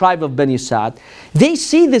and the tribe of Bani Sa'd. They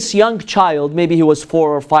see this young child, maybe he was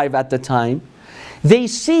 4 or 5 at the time. They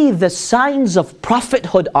see the signs of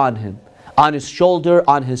prophethood on him, on his shoulder,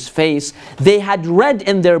 on his face. They had read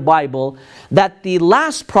in their Bible that the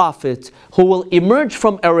last prophet who will emerge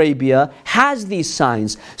from Arabia has these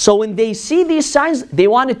signs. So when they see these signs, they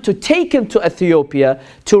wanted to take him to Ethiopia,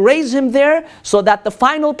 to raise him there, so that the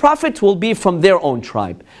final prophet will be from their own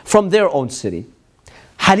tribe, from their own city.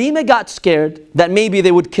 Halima got scared that maybe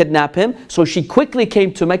they would kidnap him, so she quickly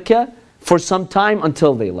came to Mecca for some time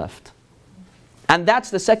until they left. And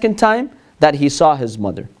that's the second time that he saw his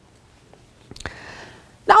mother.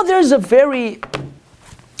 Now there's a very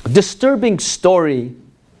disturbing story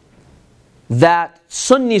that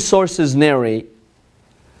Sunni sources narrate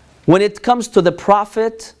when it comes to the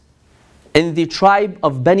Prophet in the tribe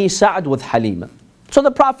of Bani Sa'd with Halima. So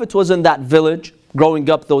the Prophet was in that village growing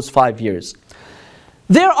up those 5 years.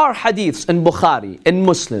 There are hadiths in Bukhari, in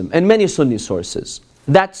Muslim, and many Sunni sources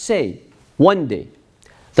that say one day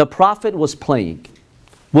the Prophet was playing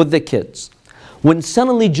with the kids when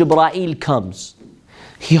suddenly Jibreel comes.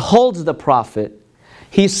 He holds the Prophet,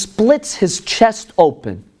 he splits his chest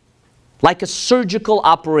open like a surgical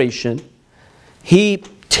operation. He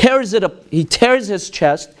tears it up, he tears his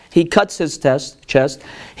chest, he cuts his chest,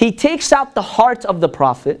 he takes out the heart of the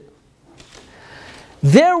Prophet.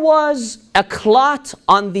 There was a clot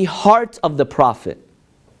on the heart of the Prophet.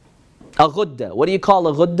 A ghudda. What do you call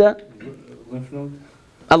a ghudda? Lymph node?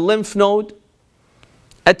 A lymph node.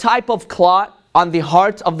 A type of clot on the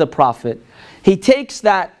heart of the Prophet. He takes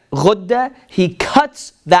that ghudda, he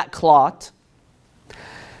cuts that clot.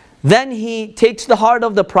 Then he takes the heart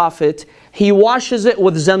of the Prophet, he washes it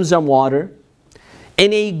with Zamzam water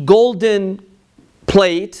in a golden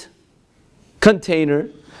plate, container.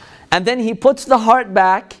 And then he puts the heart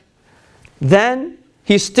back, then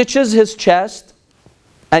he stitches his chest,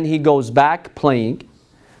 and he goes back playing.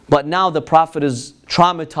 But now the Prophet is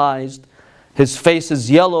traumatized, his face is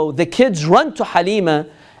yellow. The kids run to Halima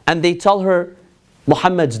and they tell her,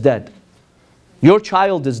 Muhammad's dead. Your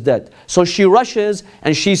child is dead. So she rushes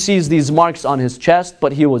and she sees these marks on his chest,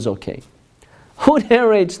 but he was okay. Who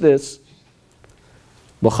narrates this?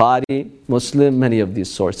 Bukhari, Muslim, many of these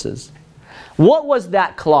sources. What was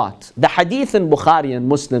that clot? The hadith in Bukhari and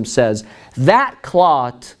Muslim says that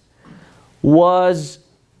clot was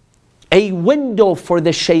a window for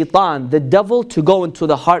the shaitan, the devil, to go into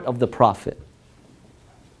the heart of the Prophet.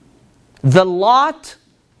 The lot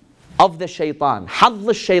of the shaitan, hadl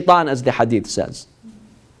al-shaitan, as the hadith says.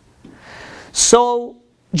 So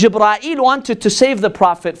Jibreel wanted to save the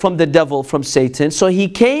Prophet from the devil, from Satan. So he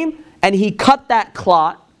came and he cut that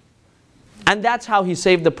clot. And that's how he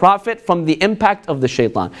saved the Prophet from the impact of the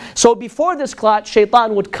shaitan. So before this clot,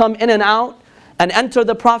 shaitan would come in and out and enter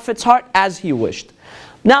the Prophet's heart as he wished.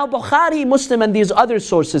 Now Bukhari, Muslim and these other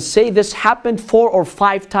sources say this happened 4 or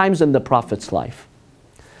 5 times in the Prophet's life.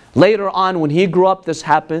 Later on when he grew up, this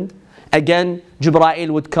happened. Again, Jibreel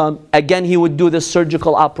would come. Again, he would do this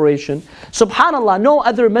surgical operation. SubhanAllah, no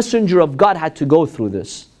other messenger of God had to go through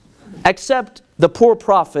this. Except the poor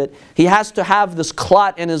Prophet. He has to have this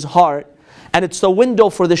clot in his heart. And it's the window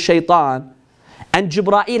for the shaitan. And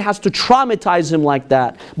Jibreel has to traumatize him like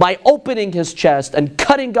that by opening his chest and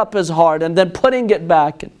cutting up his heart and then putting it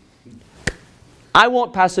back. I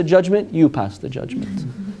won't pass the judgment, you pass the judgment.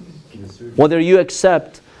 Whether you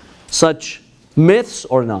accept such myths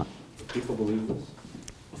or not. People believe this?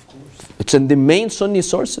 Of course. It's in the main Sunni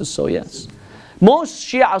sources, so yes. Most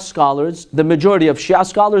Shia scholars, the majority of Shia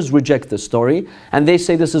scholars reject this story and they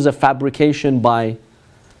say this is a fabrication by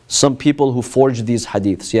some people who forged these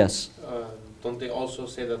hadiths, yes. Don't they also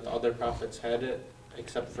say that the other prophets had it,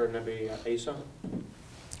 except for Nabi Isa?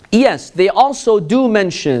 Yes, they also do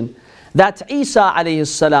mention that Isa alayhi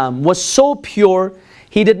salam was so pure,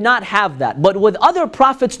 he did not have that. But with other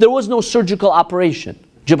prophets, there was no surgical operation.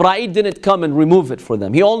 Jibreel didn't come and remove it for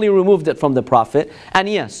them. He only removed it from the Prophet. And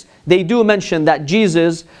yes, they do mention that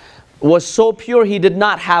Jesus was so pure, he did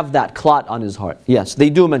not have that clot on his heart. Yes,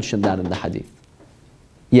 they do mention that in the hadith.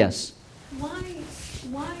 Yes.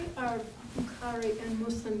 Why are Bukhari and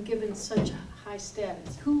Muslim given such a high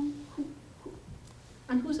status?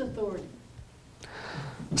 On whose authority?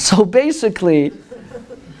 So basically,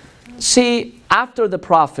 see, after the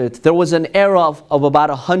Prophet, there was an era of about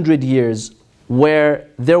 100 years where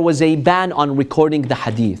there was a ban on recording the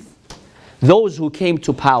hadith. Those who came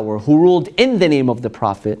to power, who ruled in the name of the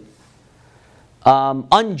Prophet,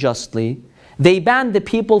 unjustly, they banned the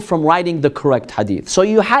people from writing the correct hadith. So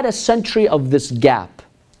you had a century of this gap.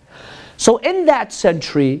 So in that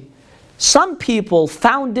century, some people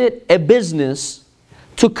found it a business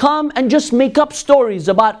to come and just make up stories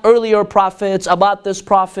about earlier prophets, about this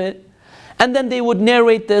prophet. And then they would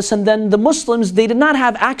narrate this, and then the Muslims, they did not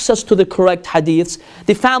have access to the correct hadiths.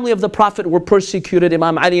 The family of the Prophet were persecuted,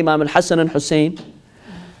 Imam Ali, Imam al-Hassan and Hussein.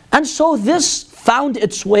 And so this found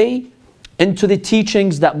its way into the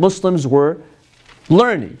teachings that Muslims were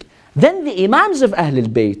learning. Then the Imams of Ahlul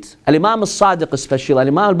Bayt, Al-Imam al-Sadiq especially,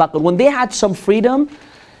 Al-Imam al-Baqir, when they had some freedom,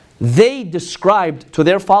 they described to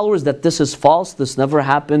their followers that this is false, this never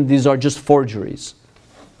happened, these are just forgeries.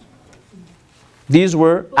 These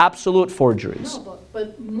were absolute forgeries. No,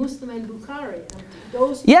 but Muslim and Bukhari,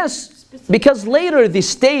 those... Yes, because later the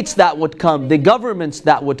states that would come, the governments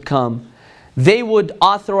that would come, they would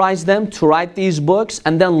authorize them to write these books,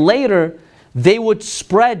 and then later they would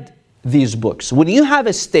spread these books. When you have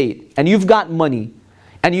a state and you've got money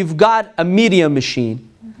and you've got a media machine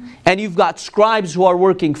and you've got scribes who are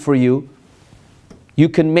working for you, you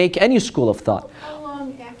can make any school of thought. How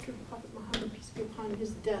long after Prophet Muhammad, peace be upon his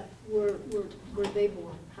death, were they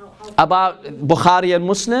born? About Bukhari and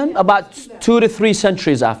Muslim, about 2 to 3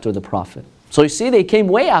 centuries after the Prophet. So you see, they came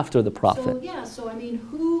way after the Prophet. So yeah, so I mean,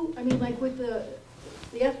 like with the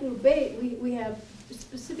Ahlul Bayt, we have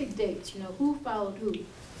specific dates, you know, who followed who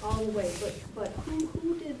all the way, but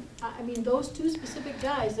who did, I mean, those 2 specific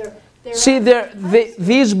guys, they're see,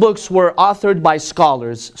 these books were authored by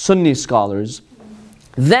scholars, Sunni scholars.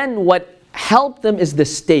 Then what helped them is the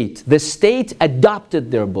state. The state adopted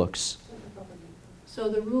their books. So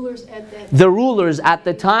the rulers at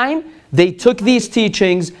the time, they took these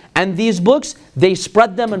teachings and these books, they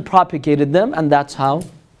spread them and propagated them, and that's how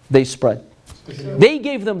they spread. They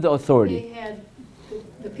gave them the authority. They had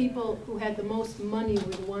the people who had the most money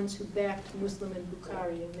were the ones who backed Muslim and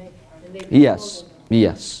Bukhari, and they Yes,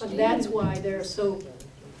 yes. But that's why they're so...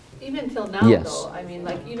 Even till now, Yes. though, I mean,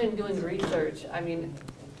 like, even doing research, I mean,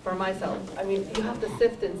 for myself, I mean, you have to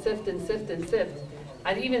sift and sift and sift and sift.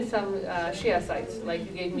 And even some Shia sites, like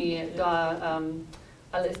you gave me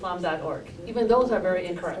alislam.org, even those are very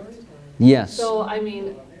incorrect. Yes. So, I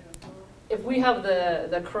mean, if we have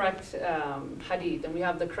the correct hadith, and we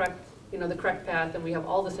have the correct, the correct path, and we have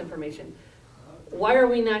all this information, why are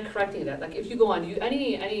we not correcting that? Like, if you go on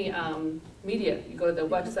any media, you go to the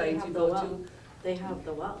website, you go to... They have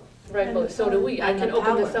the wealth. Right, but so do we. I can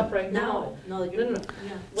open this up right now. No. Yeah.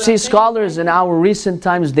 See, scholars in our recent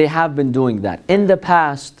times, they have been doing that. In the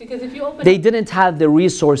past, Because if you open they didn't have the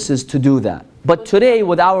resources to do that. But today,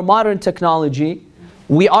 with our modern technology,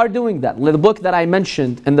 we are doing that. The book that I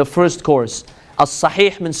mentioned in the first course,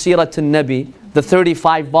 As-Sahih min Sirat al-Nabi, the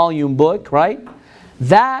 35-volume book, right?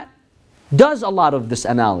 That does a lot of this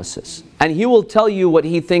analysis. And he will tell you what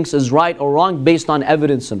he thinks is right or wrong based on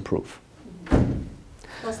evidence and proof.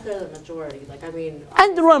 unless they're the majority, like, I mean.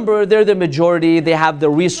 And remember, they're the majority, they have the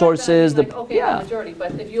resources. Like, okay, the majority,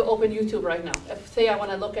 but if you open YouTube right now, say I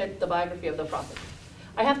want to look at the biography of the Prophet,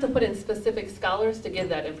 I have to put in specific scholars to give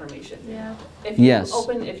that information. Yeah.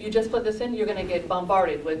 If you just put this in, you're going to get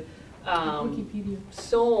bombarded with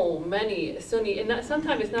so many Sunni, and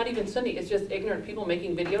sometimes it's not even Sunni, it's just ignorant people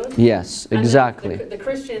making videos. Yes, exactly. The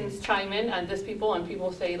Christians chime in on this people, and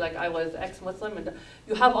people say, like, I was ex-Muslim, and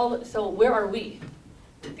you have all, so where are we?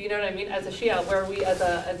 Do you know what I mean? As a Shia, where are we as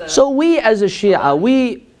a So we as a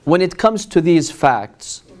Shia, when it comes to these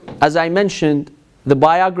facts, as I mentioned, the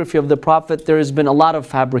biography of the Prophet, there has been a lot of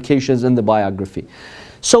fabrications in the biography.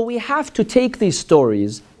 So we have to take these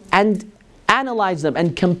stories and analyze them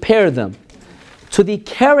and compare them to the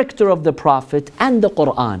character of the Prophet and the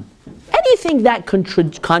Quran. Anything that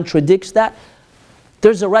contradicts that,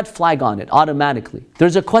 there's a red flag on it automatically.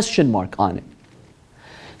 There's a question mark on it.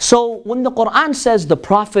 So when the Quran says the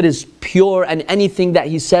Prophet is pure and anything that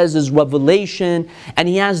he says is revelation and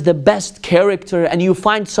he has the best character and you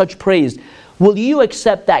find such praise, will you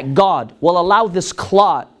accept that God will allow this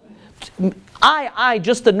clot?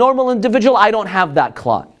 Just a normal individual, I don't have that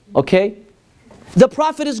clot, okay? The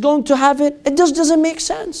Prophet is going to have it? It just doesn't make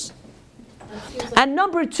sense. And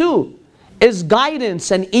number two, is guidance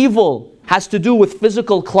and evil has to do with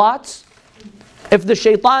physical clots? If the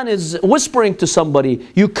shaitan is whispering to somebody,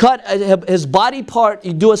 you cut his body part,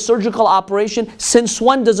 you do a surgical operation, since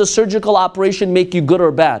when does a surgical operation make you good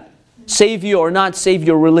or bad? Save you or not save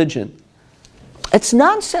your religion? It's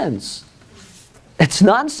nonsense. It's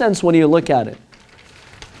nonsense when you look at it.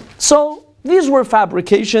 So, these were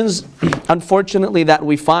fabrications, unfortunately, that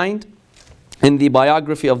we find in the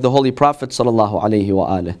biography of the Holy Prophet sallallahu alaihi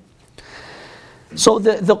wasallam. So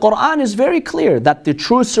the Quran is very clear that the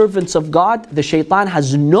true servants of God, the shaitan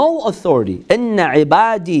has no authority. Inna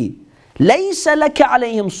ibadi laysa laka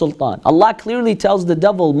alayhim sultan. Allah clearly tells the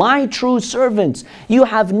devil, my true servants, you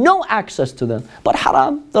have no access to them. But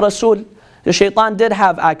haram, the Rasul, the shaitan did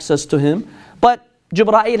have access to him, but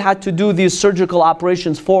Jibreel had to do these surgical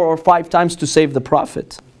operations 4 or 5 times to save the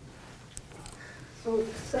Prophet. So,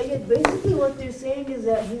 Sayyid, basically what they're saying is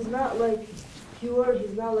that he's not like pure,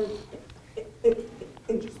 he's not like, like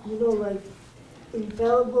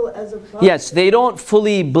infallible as a prophet. Yes, they don't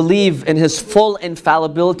fully believe in his full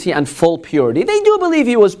infallibility and full purity. They do believe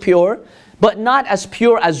he was pure, but not as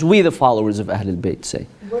pure as we, the followers of Ahlul Bayt, say.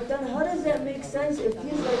 But then how does that make sense if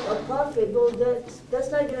he's like a prophet? No,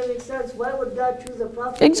 that's not going to make sense. Why would God choose a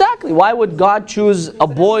prophet? Exactly. Why would God choose a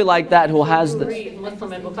boy like that who has this?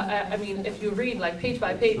 I mean, if you read like page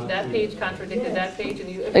by page, that page contradicted that page, and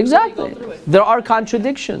you exactly. Really go through it. There are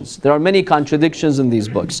contradictions. There are many contradictions in these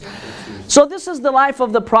books. So this is the life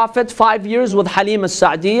of the Prophet, 5 years with Halim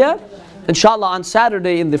as-Sa'diyah. Inshallah, on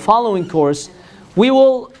Saturday in the following course, we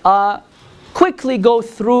will quickly go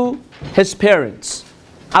through his parents.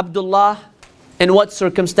 Abdullah, in what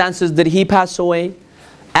circumstances did he pass away?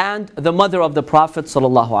 And the mother of the Prophet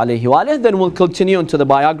sallallahu alaihi wasallam. Then we'll continue into the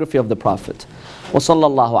biography of the Prophet. وصلى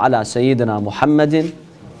الله على سيدنا محمد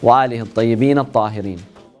وآله الطيبين الطاهرين.